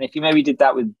early. And if you maybe did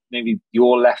that with maybe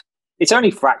your left, it's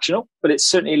only fractional, but it's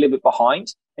certainly a little bit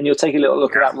behind. And you'll take a little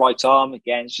look at that right arm.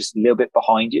 Again, it's just a little bit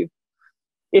behind you.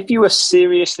 If you were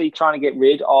seriously trying to get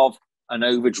rid of an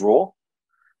overdraw,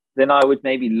 then I would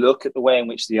maybe look at the way in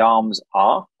which the arms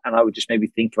are. And I would just maybe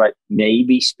think about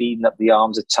maybe speeding up the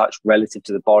arms a touch relative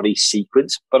to the body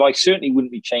sequence. But I certainly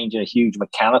wouldn't be changing a huge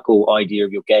mechanical idea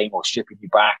of your game or stripping you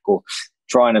back or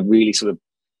trying to really sort of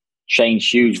change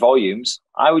huge volumes.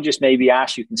 I would just maybe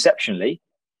ask you conceptually,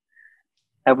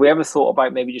 have we ever thought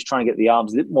about maybe just trying to get the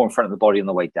arms a little more in front of the body on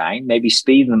the way down, maybe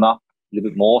speeding them up a little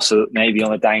bit more so that maybe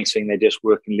on the downswing they're just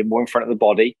working a little more in front of the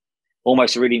body.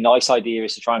 Almost a really nice idea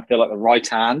is to try and feel like the right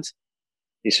hand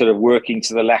is sort of working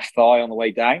to the left thigh on the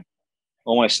way down.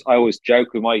 Almost, I always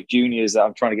joke with my juniors that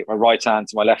I'm trying to get my right hand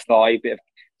to my left thigh, a bit of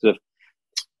sort of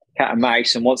cat and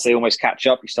mouse. And once they almost catch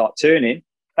up, you start turning.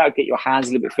 That would get your hands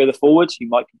a little bit further forward. You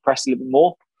might compress a little bit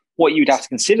more. What you'd have to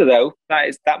consider, though,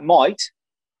 that might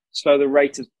slow the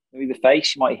rate of maybe the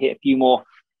face. You might hit a few more,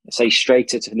 let's say,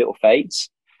 straighter to little fades.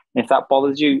 And if that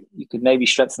bothers you, you could maybe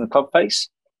strengthen the club face.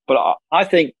 But I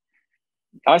think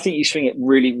you swing it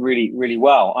really, really, really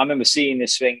well. I remember seeing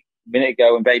this swing a minute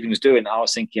ago when Baden was doing it. I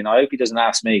was thinking, I hope he doesn't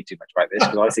ask me too much about this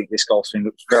because I think this golf swing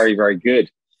looks very, very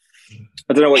good.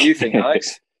 I don't know what you think,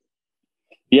 Alex.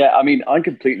 Yeah, I mean, I'm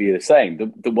completely the same.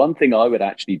 The one thing I would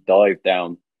actually dive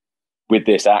down with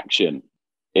this action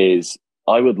is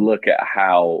I would look at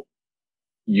how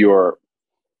you're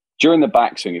during the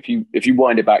backswing. If you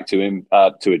wind it back to him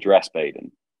to address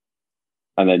Baden,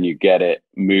 and then you get it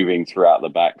moving throughout the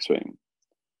backswing,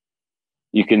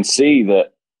 you can see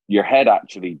that your head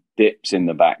actually dips in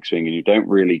the backswing, and you don't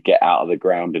really get out of the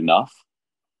ground enough,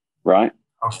 right?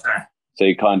 Okay. So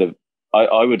you kind of,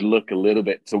 I would look a little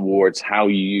bit towards how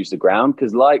you use the ground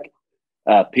because, like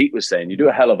Pete was saying, you do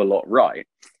a hell of a lot right.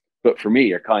 But for me,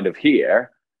 you're kind of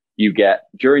here. You get,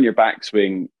 during your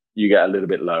backswing, you get a little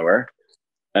bit lower.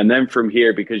 And then from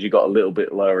here, because you got a little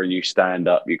bit lower and you stand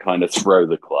up, you kind of throw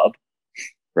the club,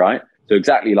 right? So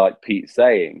exactly like Pete's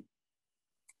saying,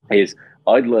 is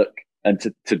I'd look, and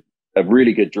to a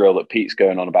really good drill that Pete's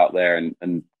going on about there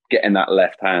and getting that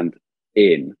left hand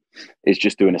in is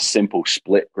just doing a simple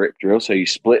split grip drill. So you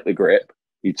split the grip,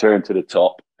 you turn to the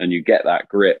top, and you get that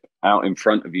grip out in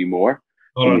front of you more.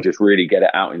 And you just really get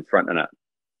it out in front of that.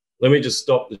 Let me just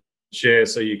stop the share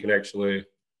so you can actually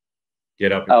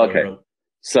get up. Oh, okay.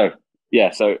 So,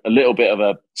 yeah, so a little bit of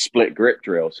a split grip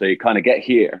drill. So you kind of get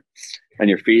here and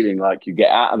you're feeling like you get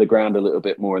out of the ground a little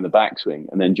bit more in the backswing.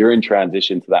 And then during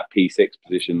transition to that P6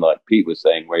 position, like Pete was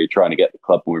saying, where you're trying to get the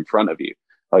club more in front of you,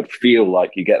 I'd feel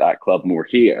like you get that club more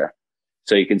here.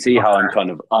 So you can see how I'm kind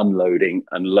of unloading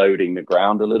and loading the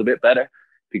ground a little bit better.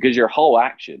 Because your whole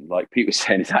action, like Pete was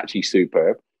saying, is actually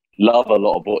superb. Love a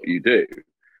lot of what you do.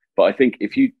 But I think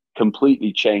if you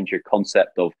completely change your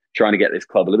concept of trying to get this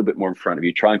club a little bit more in front of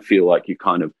you, try and feel like you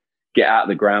kind of get out of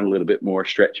the ground a little bit more,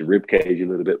 stretch your rib cage a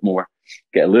little bit more,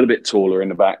 get a little bit taller in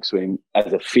the backswing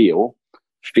as a feel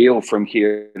from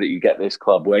here that you get this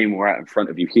club way more out in front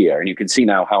of you here. And you can see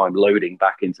now how I'm loading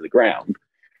back into the ground.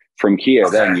 From here,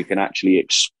 then you can actually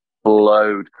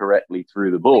explode correctly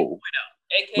through the ball.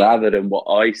 Rather than what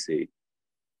I see,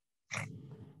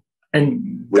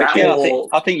 and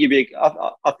I think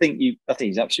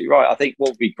he's absolutely right. I think what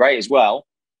would be great as well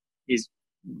is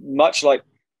much like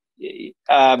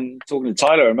talking to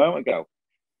Tyler a moment ago.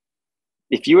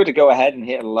 If you were to go ahead and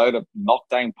hit a load of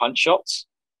knockdown punch shots,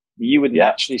 you would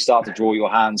naturally start to draw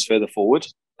your hands further forward.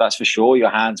 That's for sure. Your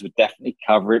hands would definitely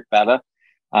cover it better.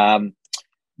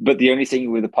 But the only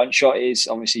thing with a punch shot is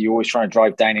obviously you're always trying to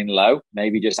drive down in low.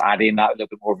 Maybe just add in that little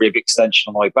bit more rib extension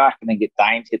on the way back and then get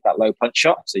down to hit that low punch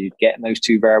shot. So you'd get in those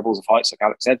two variables of heights, like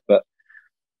Alex said. But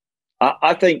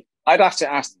I think I'd have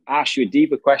to ask you a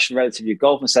deeper question relative to your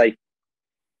golf and say,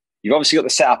 you've obviously got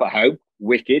the setup at home.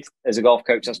 Wicked. As a golf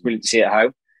coach, that's brilliant to see at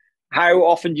home. How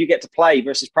often do you get to play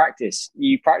versus practice? Are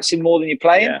you practicing more than you're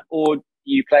playing or are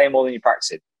you playing more than you're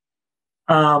practicing?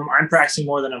 I'm practicing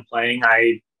more than I'm playing.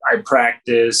 I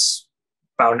practice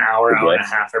about an hour and a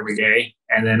half every day,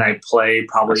 and then I play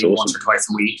probably once or twice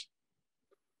a week.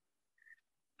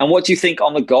 And what do you think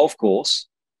on the golf course,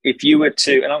 if you were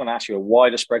to, and I'm going to ask you a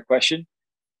wider spread question,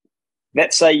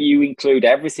 let's say you include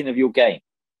everything of your game,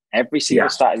 every single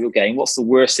stat of your game, what's the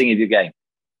worst thing of your game?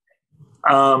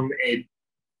 It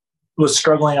was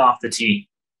struggling off the tee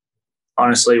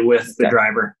honestly, with the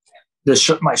driver.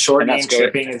 My short game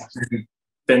chipping has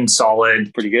been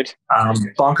solid. Pretty good.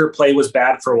 Bunker play was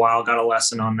bad for a while. Got a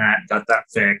lesson on that. Got that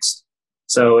fixed.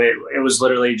 So it was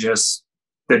literally just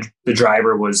the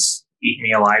driver was eating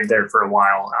me alive there for a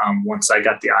while. Once I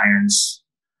got the irons,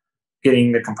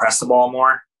 getting to compress the ball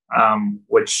more,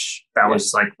 which that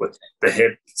was like with the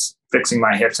hips, fixing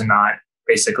my hips and not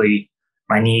basically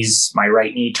my knees, my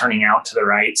right knee turning out to the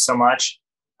right so much.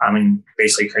 And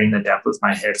basically creating the depth with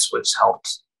my hips, which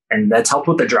helped. And that's helped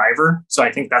with the driver. So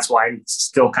I think that's why I'm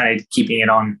still kind of keeping it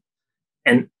on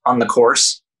the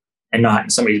course and not in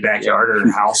somebody's backyard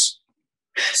or house.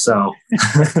 So,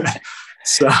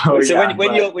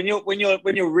 when you're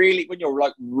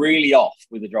like really off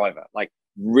with the driver, like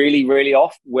really, really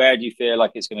off, where do you feel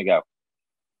like it's going to go?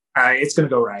 It's going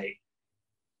to go right.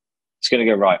 It's going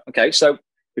to go right. Okay. So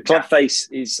the club face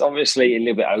is obviously a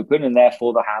little bit open, and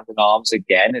therefore the hand and arms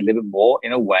again a little bit more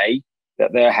in a way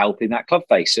that they're helping that club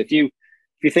face. So if you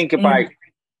think about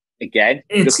again,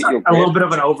 it's look at your a little bit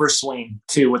of an overswing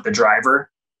too with the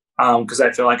driver, because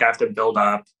I feel like I have to build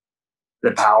up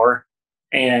the power.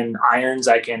 And irons,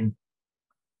 I can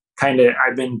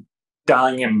I've been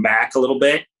dialing him back a little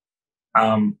bit,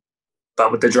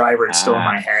 but with the driver, it's still in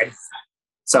my head.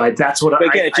 So that's what. But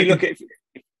again, if you look at,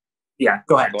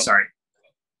 go ahead. Sorry.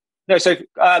 No, so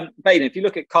Baden, if you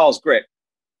look at Carl's grip,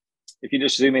 if you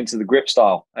just zoom into the grip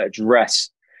style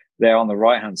address there on the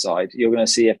right-hand side, you're going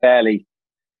to see a fairly,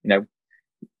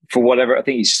 for whatever, I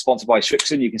think he's sponsored by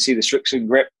Strixon. You can see the Strixon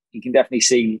grip. You can definitely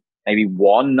see maybe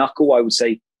one knuckle, I would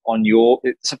say, on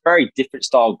it's a very different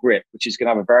style grip, which is going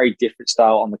to have a very different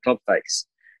style on the club face.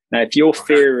 Now, if you're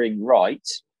fearing right,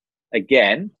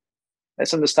 again,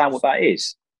 let's understand what that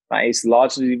is. That is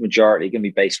largely the majority going to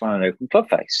be based on an open club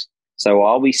face. So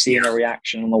are we seeing a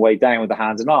reaction on the way down with the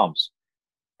hands and arms?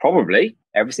 Probably.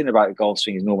 Everything about the golf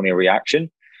swing is normally a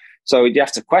reaction. So you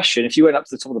have to question, if you went up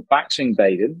to the top of the backswing,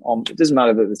 Baden, it doesn't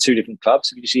matter that the two different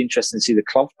clubs, if you're just interested to see the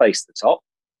club face at the top.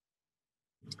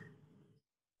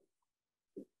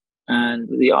 And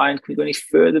the iron, can we go any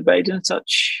further, Baden, a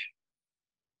touch?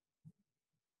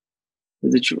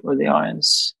 With the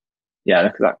irons. Yeah,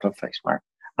 look at that club face, Mark.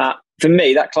 For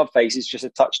me, that club face is just a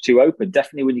touch too open.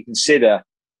 Definitely when you consider,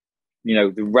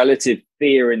 the relative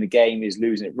fear in the game is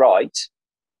losing it right,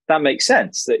 that makes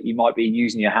sense that you might be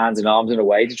using your hands and arms in a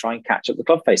way to try and catch up the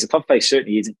club face. The club face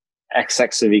certainly isn't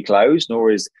excessively closed,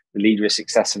 nor is the lead wrist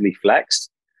excessively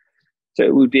flexed. So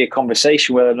it would be a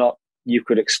conversation whether or not you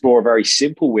could explore a very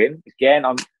simple win. Again,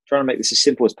 I'm trying to make this as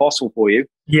simple as possible for you.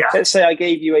 Yeah. Let's say I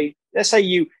gave you let's say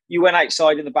you went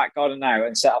outside in the back garden now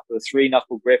and set up with a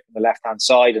 3-knuckle grip on the left-hand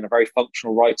side and a very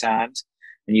functional right hand,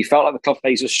 and you felt like the club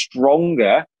face was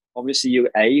stronger. Obviously, you're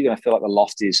going to feel like the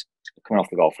loft is coming off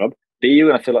the golf club. B, you're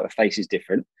going to feel like the face is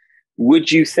different.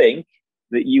 Would you think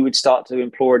that you would start to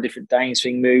employ a different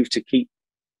downswing move to keep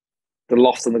the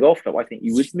loft on the golf club? I think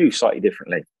you would move slightly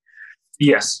differently.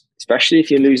 Yes. Especially if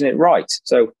you're losing it right.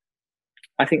 So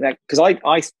I think that, because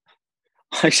I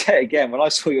say it again, when I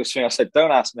saw your swing, I said,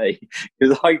 don't ask me,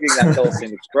 because I think that golf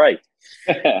swing looks great.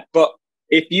 But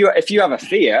if you have a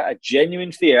fear, a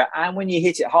genuine fear, and when you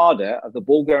hit it harder of the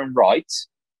ball going right,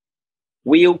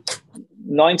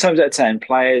 9 times out of 10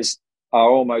 players are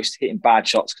almost hitting bad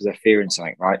shots because they're fearing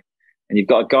something, right? And you've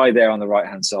got a guy there on the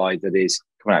right-hand side that is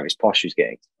coming out of his posture, he's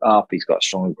getting up, he's got a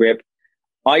stronger grip.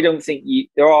 I don't think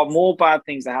there are more bad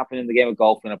things that happen in the game of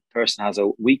golf when a person has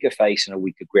a weaker face and a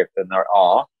weaker grip than there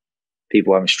are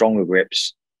people having stronger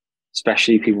grips,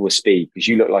 especially people with speed, because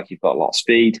you look like you've got a lot of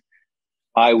speed.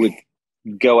 I would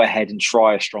go ahead and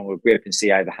try a stronger grip and see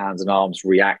how the hands and arms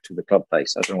react to the club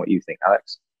face. I don't know what you think,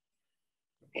 Alex.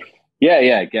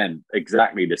 Yeah. Again,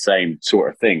 exactly the same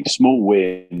sort of thing. Small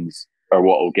wins are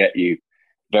what will get you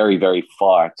very, very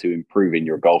far to improving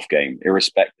your golf game,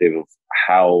 irrespective of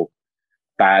how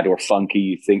bad or funky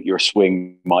you think your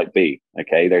swing might be.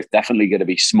 Okay, there's definitely going to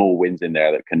be small wins in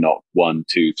there that can knock 1,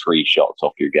 2, 3 shots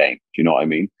off your game. Do you know what I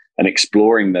mean? And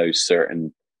exploring those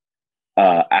certain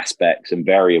aspects and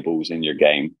variables in your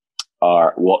game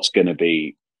are what's going to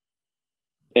be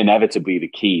inevitably the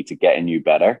key to getting you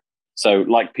better. So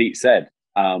like Pete said,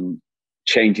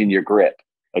 changing your grip,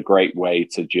 a great way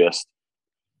to just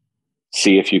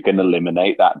see if you can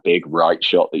eliminate that big right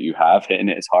shot that you have, hitting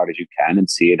it as hard as you can and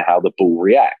seeing how the ball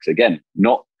reacts. Again,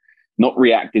 not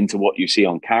reacting to what you see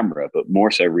on camera, but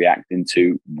more so reacting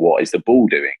to what is the ball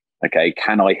doing. Okay,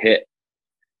 can I hit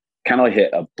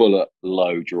a bullet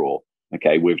low draw,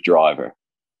 okay, with driver,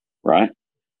 right?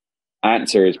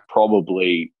 Answer is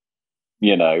probably,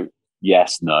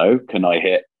 yes, no. Can I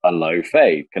hit a low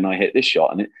fade? Can I hit this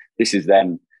shot? And this is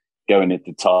then going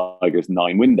into Tiger's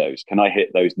 9 windows. Can I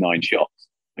hit those 9 shots?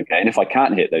 Okay. And if I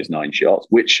can't hit those 9 shots,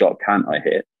 which shot can't I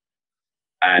hit?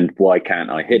 And why can't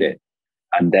I hit it?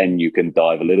 And then you can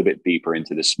dive a little bit deeper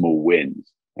into the small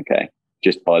wins. Okay.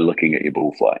 Just by looking at your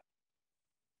ball flight.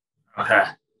 Okay.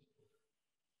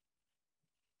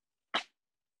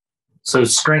 So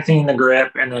strengthening the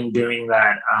grip and then doing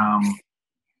that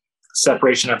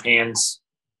separation of hands.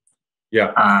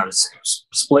 Yeah.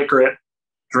 Split grip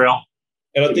drill.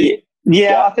 And I think,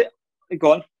 I think.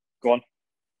 Go on.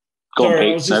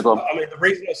 Sorry, the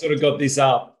reason I sort of got this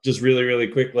up just really, really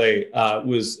quickly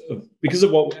was because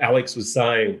of what Alex was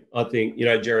saying. I think,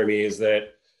 Jeremy, is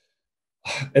that,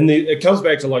 and it comes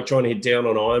back to like trying to hit down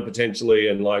on iron potentially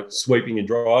and like sweeping your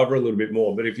driver a little bit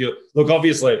more. But if you look,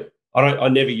 obviously, I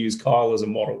never use Kyle as a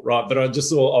model, right? But I just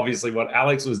saw obviously what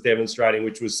Alex was demonstrating,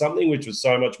 which was something which was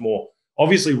so much more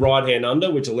obviously right hand under,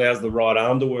 which allows the right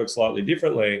arm to work slightly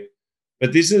differently.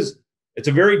 But it's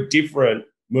a very different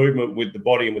movement with the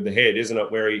body and with the head, isn't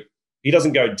it? Where he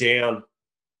doesn't go down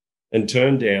and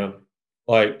turn down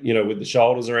like, with the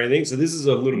shoulders or anything. So this is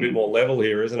a little bit more level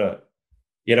here, isn't it?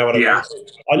 You know what I mean?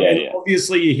 And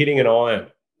obviously you're hitting an iron,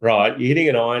 right? You're hitting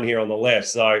an iron here on the left.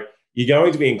 So you're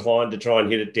going to be inclined to try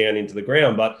and hit it down into the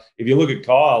ground. But if you look at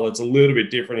Kyle, it's a little bit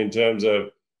different in terms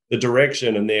of the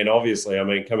direction. And then obviously,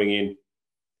 coming in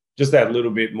just that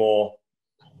little bit more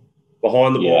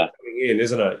behind the ball coming in,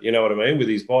 isn't it? You know what I mean? With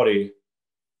his body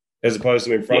as opposed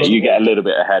to in front of him. You get a little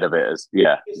bit ahead of it.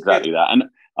 Exactly that.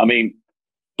 And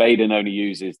Baden only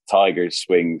uses Tiger's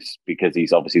swings because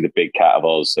he's obviously the big cat of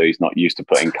Oz, so he's not used to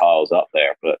putting Kyle's up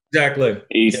there. But exactly,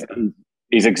 he's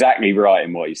exactly right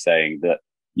in what he's saying, that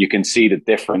you can see the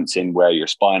difference in where your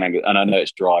spine angle. And I know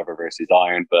it's driver versus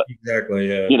iron, but exactly,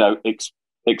 yeah.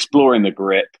 Exploring the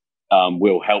grip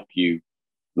will help you,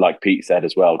 like Pete said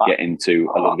as well, get into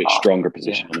a little bit stronger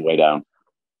position on the way down.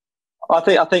 I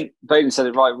think Baden said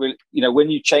it right.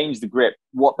 When you change the grip,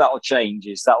 what that'll change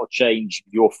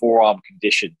your forearm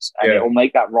conditions, and it will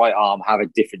make that right arm have a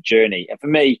different journey. And for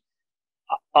me,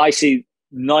 I see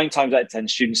 9 times out of 10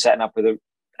 students setting up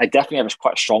I definitely have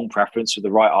quite a strong preference for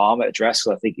the right arm at address,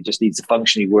 because I think it just needs to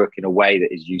functionally work in a way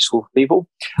that is useful for people.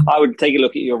 I would take a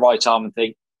look at your right arm and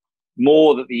think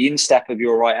more that the instep of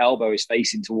your right elbow is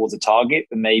facing towards the target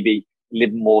than maybe a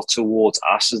little more towards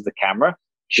us as the camera,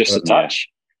 just a touch.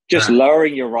 Just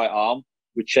lowering your right arm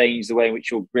would change the way in which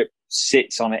your grip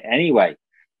sits on it anyway.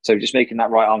 So just making that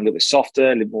right arm a little bit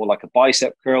softer, a little more like a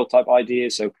bicep curl type idea.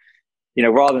 So,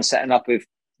 rather than setting up with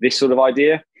this sort of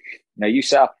idea, you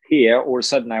set up here, all of a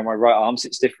sudden now my right arm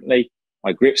sits differently.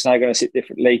 My grip's now going to sit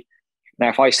differently. Now,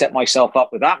 if I set myself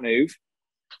up with that move,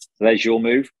 so there's your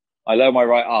move, I lower my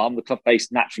right arm, the club face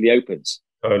naturally opens.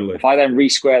 Totally. If I then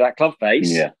re-square that club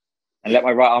face and let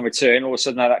my right arm return, all of a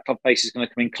sudden now that club face is going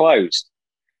to come in closed.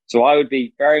 So I would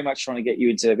be very much trying to get you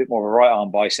into a bit more of a right arm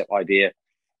bicep idea,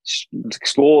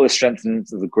 explore the strength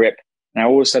of the grip. Now,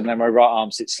 all of a sudden, my right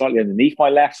arm sits slightly underneath my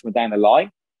left from down the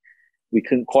line. We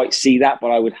couldn't quite see that,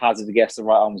 but I would hazard to guess the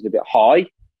right arm was a little bit high.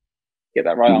 Get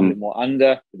that right arm a bit more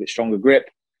under, a bit stronger grip.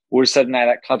 All of a sudden, now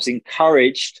that club's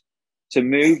encouraged to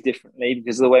move differently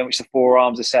because of the way in which the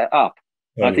forearms are set up.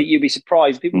 And I think you'd be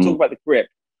surprised. People talk about the grip.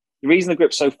 The reason the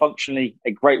grip's so functionally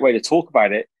a great way to talk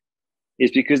about it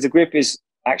is because the grip is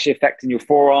actually affecting your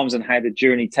forearms and how the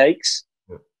journey takes.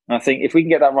 And I think if we can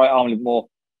get that right arm a little more,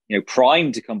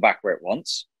 primed to come back where it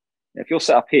wants, if you're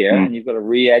set up here and you've got to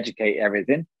re-educate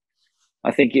everything, I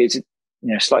think it's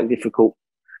a slightly difficult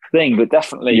thing, but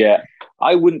definitely,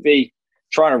 I wouldn't be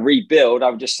trying to rebuild. I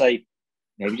would just say,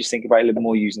 maybe just think about it a little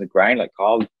more using the ground, like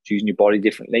Carl, choosing your body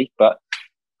differently. But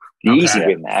the easy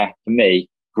win there, for me,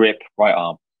 grip, right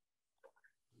arm.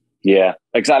 Yeah,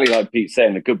 exactly like Pete's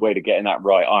saying, a good way to get in that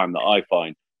right arm that I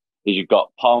find is you've got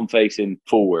palm facing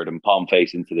forward and palm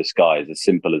facing to the sky. It's as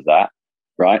simple as that,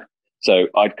 right? So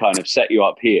I'd kind of set you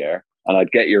up here and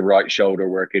I'd get your right shoulder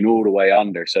working all the way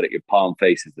under so that your palm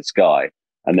faces the sky,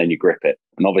 and then you grip it.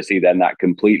 And obviously then that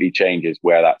completely changes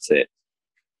where that sits.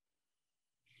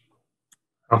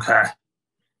 Okay.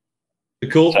 The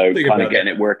cool so thing kind of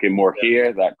getting it working more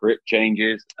here, that grip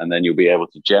changes, and then you'll be able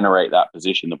to generate that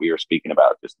position that we were speaking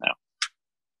about just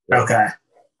now. Okay.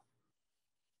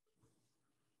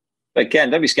 But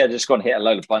again, don't be scared to just go and hit a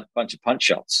load of bunch of punch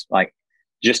shots, like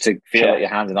just to feel like your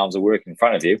hands and arms are working in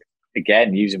front of you.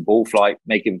 Again, using ball flight,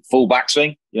 making full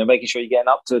backswing, making sure you're getting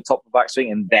up to the top of the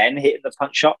backswing and then hitting the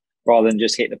punch shot rather than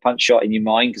just hitting the punch shot in your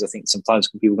mind. Because I think sometimes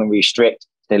people can be strict,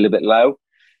 stay a little bit low,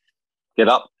 get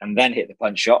up and then hit the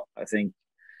punch shot. I think,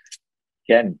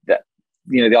 again, that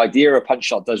the idea of a punch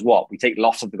shot does what? We take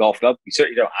loft of the golf club. We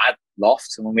certainly don't add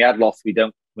loft. And when we add loft,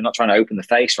 we're not trying to open the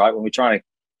face, right? When we're trying to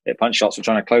hit punch shots. We're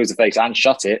trying to close the face and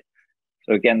shut it.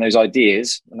 So again, those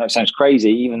ideas, and that sounds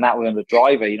crazy, even that with a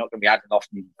driver, you're not going to be adding off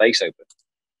the face open.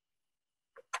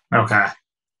 Okay.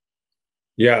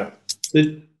 Yeah.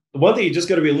 The one thing you just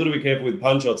got to be a little bit careful with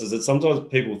punch shots is that sometimes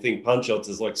people think punch shots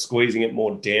is like squeezing it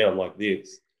more down like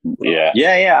this. Yeah,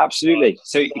 absolutely.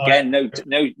 So again, no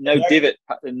divot,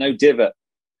 no divot.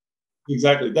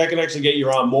 Exactly. That can actually get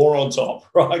your arm more on top,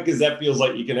 right? Because that feels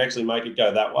like you can actually make it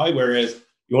go that way. Whereas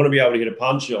you want to be able to hit a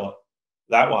punch shot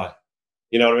that way.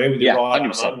 You know what I mean? With your right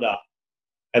 100%. arm under.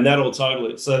 And that'll total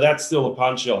it. So that's still a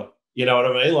punch shot. You know what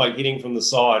I mean? Like hitting from the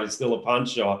side is still a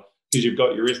punch shot because you've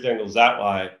got your wrist angles that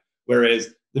way.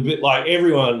 Whereas the bit like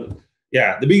everyone,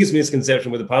 the biggest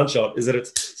misconception with a punch shot is that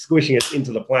it's squishing it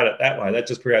into the planet that way. That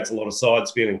just creates a lot of side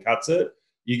spin and cuts it.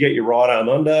 You get your right arm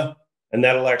under, and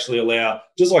that'll actually allow,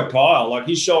 just like Kyle, like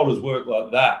his shoulders work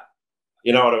like that.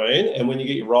 You know what I mean? And when you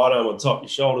get your right arm on top, your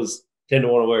shoulders tend to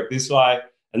want to work this way,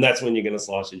 and that's when you're going to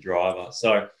slice your driver.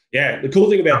 So, the cool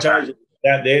thing about changing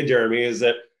that there, Jeremy, is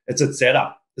that it's a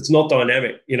setup. It's not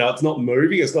dynamic. You know, it's not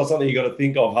moving. It's not something you got to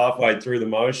think of halfway through the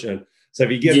motion. So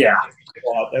if you get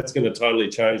that's going to totally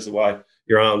change the way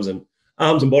your arms and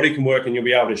body can work, and you'll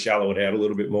be able to shallow it out a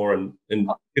little bit more and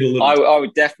get a little. I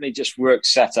would definitely just work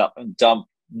setup and dump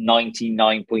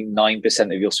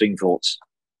 99.9% of your swing thoughts.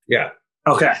 Yeah.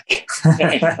 Okay.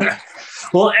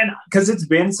 Well, and because it's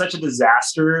been such a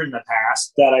disaster in the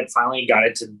past that I finally got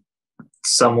it to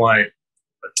somewhat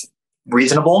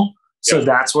reasonable. So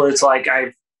that's where it's like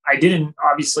I didn't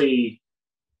obviously.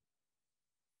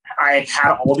 I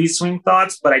had all these swing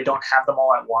thoughts, but I don't have them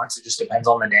all at once. It just depends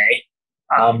on the day,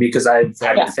 because I've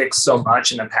had to fix so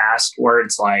much in the past where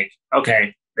it's like,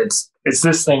 okay, it's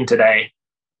this thing today,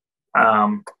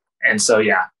 and so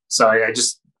so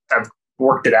I've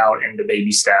worked it out into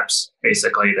baby steps,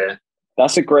 basically. That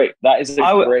is a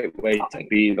great way to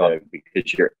be though,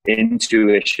 because your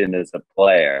intuition as a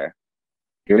player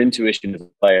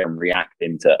and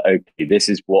reacting to, okay, this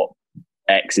is what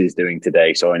X is doing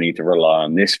today, so I need to rely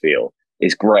on this feel,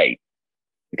 is great.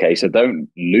 Okay, so don't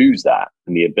lose that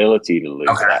and the ability to lose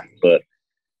that. But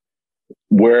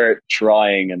we're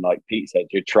trying, and like Pete said,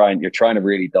 you're trying to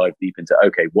really dive deep into,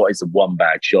 okay, what is the one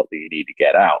bad shot that you need to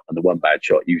get out? And the one bad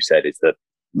shot you said is the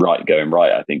going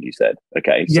right, I think you said.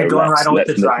 Okay, so going right on with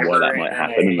the driver, why that might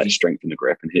happen, and let's strengthen the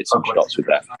grip and hit some shots with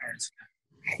that.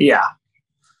 Yeah.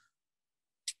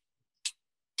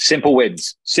 Simple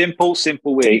wins. Simple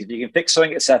wins. If you can fix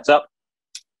something at setup,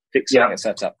 fix something at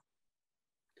setup.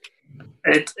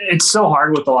 It's so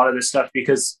hard with a lot of this stuff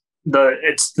because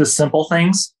it's the simple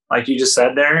things, like you just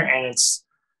said there, and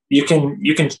you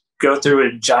can go through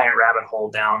a giant rabbit hole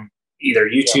down either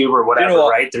YouTube or whatever,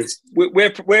 right?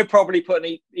 We're probably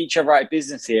putting each other out of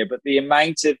business here, but the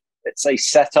amount of, let's say,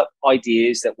 setup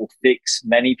ideas that will fix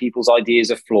many people's ideas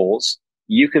of flaws.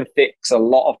 You can fix a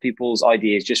lot of people's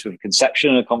ideas just with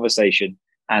conception and a conversation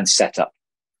and setup.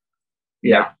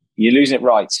 Yeah. You're losing it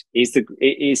right. Is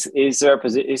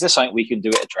there something we can do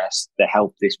at address to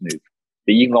help this move?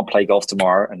 That you can go and play golf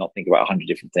tomorrow and not think about 100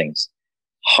 different things.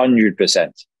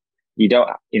 100%. You don't,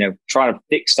 trying to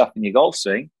fix stuff in your golf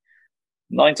swing,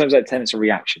 9 times out of 10, it's a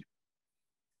reaction.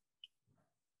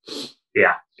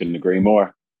 Yeah. Couldn't agree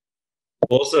more.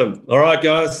 Awesome. All right,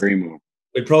 guys. Agree more.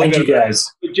 We probably Thank you guys.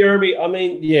 Jeremy,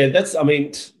 that's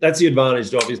the advantage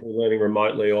to obviously learning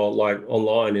remotely or like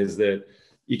online, is that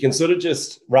you can sort of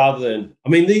just, rather than,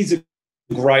 these are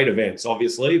great events,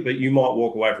 obviously, but you might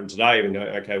walk away from today and go,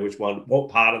 okay, what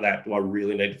part of that do I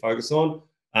really need to focus on?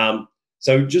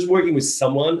 So just working with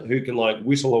someone who can like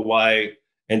whittle away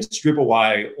and strip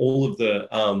away all of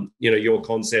the, your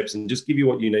concepts and just give you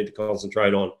what you need to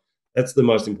concentrate on. That's the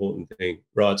most important thing,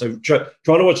 right? So trying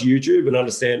to watch YouTube and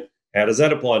understand, how does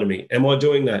that apply to me? Am I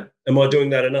doing that? Am I doing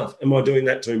that enough? Am I doing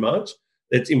that too much?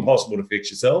 It's impossible to fix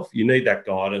yourself. You need that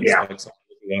guidance, like someone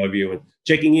looking over you and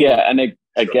checking in. Yeah, and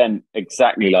again,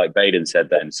 exactly like Baden said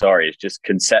then, sorry, it's just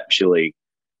conceptually,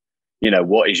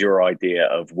 what is your idea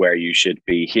of where you should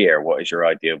be here? What is your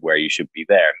idea of where you should be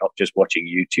there? Not just watching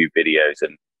YouTube videos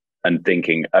and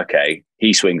thinking, okay,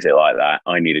 he swings it like that,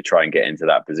 I need to try and get into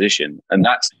that position. And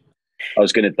I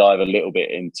was going to dive a little bit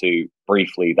into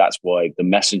briefly. That's why the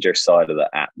messenger side of the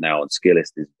app now on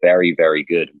Skillest is very, very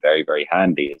good and very, very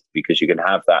handy, because you can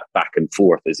have that back and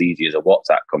forth as easy as a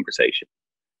WhatsApp conversation.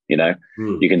 You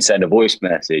can send a voice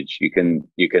message. You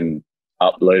can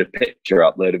upload a picture,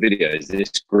 upload a video. Is this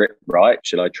grip right?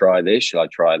 Should I try this? Should I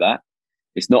try that?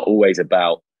 It's not always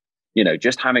about,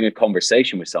 just having a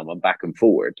conversation with someone back and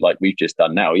forward like we've just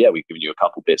done now. Yeah, we've given you a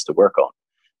couple bits to work on,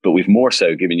 but we've more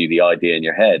so given you the idea in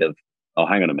your head of, oh,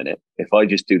 hang on a minute. If I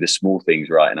just do the small things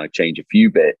right and I change a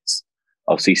few bits,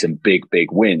 I'll see some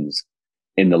big wins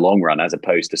in the long run, as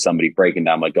opposed to somebody breaking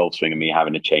down my golf swing and me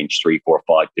having to change 3, 4,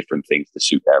 5 different things to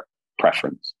suit their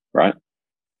preference. Right?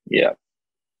 Yeah.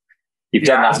 You've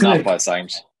done that enough by the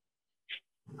sounds.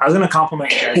 I was going to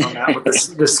compliment you guys on that with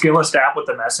the Skillest app with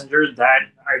the messenger. That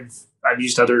I've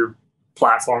used other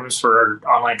platforms for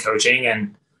online coaching,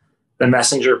 and the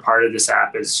messenger part of this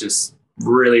app is just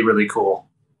really, really cool.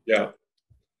 Yeah.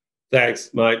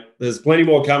 Thanks, mate. There's plenty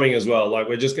more coming as well. Like,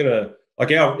 we're just going to,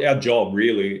 like, our job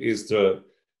really is to,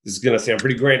 this is going to sound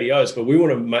pretty grandiose, but we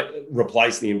want to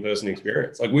replace the in-person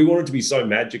experience. Like, we want it to be so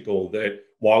magical that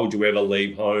why would you ever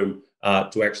leave home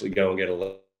to actually go and get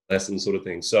a lesson, sort of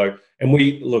thing. So, and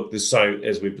there's so,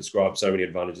 as we've described, so many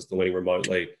advantages to learning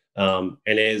remotely. And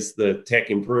as the tech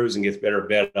improves and gets better and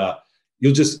better,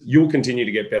 you'll continue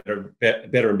to get better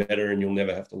and better, and you'll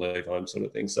never have to leave home, sort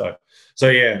of thing. So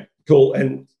yeah, cool.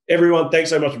 And everyone, thanks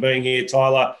so much for being here.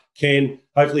 Tyler, Ken,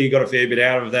 hopefully you got a fair bit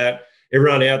out of that.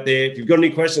 Everyone out there, if you've got any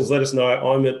questions, let us know.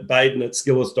 I'm at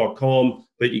baden@skillest.com,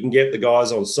 but you can get the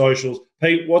guys on socials.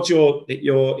 Pete, what's your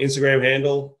Instagram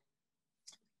handle?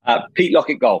 Pete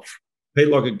Lockett Golf. Pete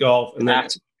Lockett Golf. And then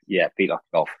Pete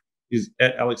Lockett Golf. Is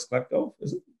at Alex Clapp Golf,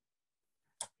 is it?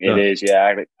 It is,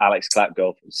 yeah. Alex Clapp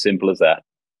Golf. Simple as that.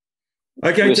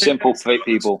 Okay. We're simple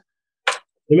people.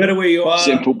 No matter where you are.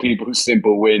 Simple people,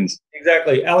 simple wins.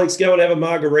 Exactly. Alex, go and have a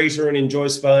margarita and enjoy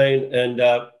Spain. And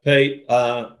Pete,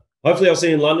 hopefully I'll see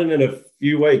you in London in a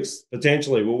few weeks,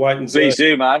 potentially. We'll wait and see. Please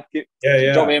do, man.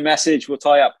 Drop me a message. We'll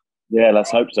tie up. Yeah, let's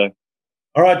hope so.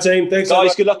 All right, team. Thanks, guys. so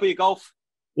much. Good luck with your golf.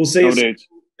 We'll see you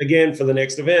again for the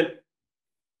next event.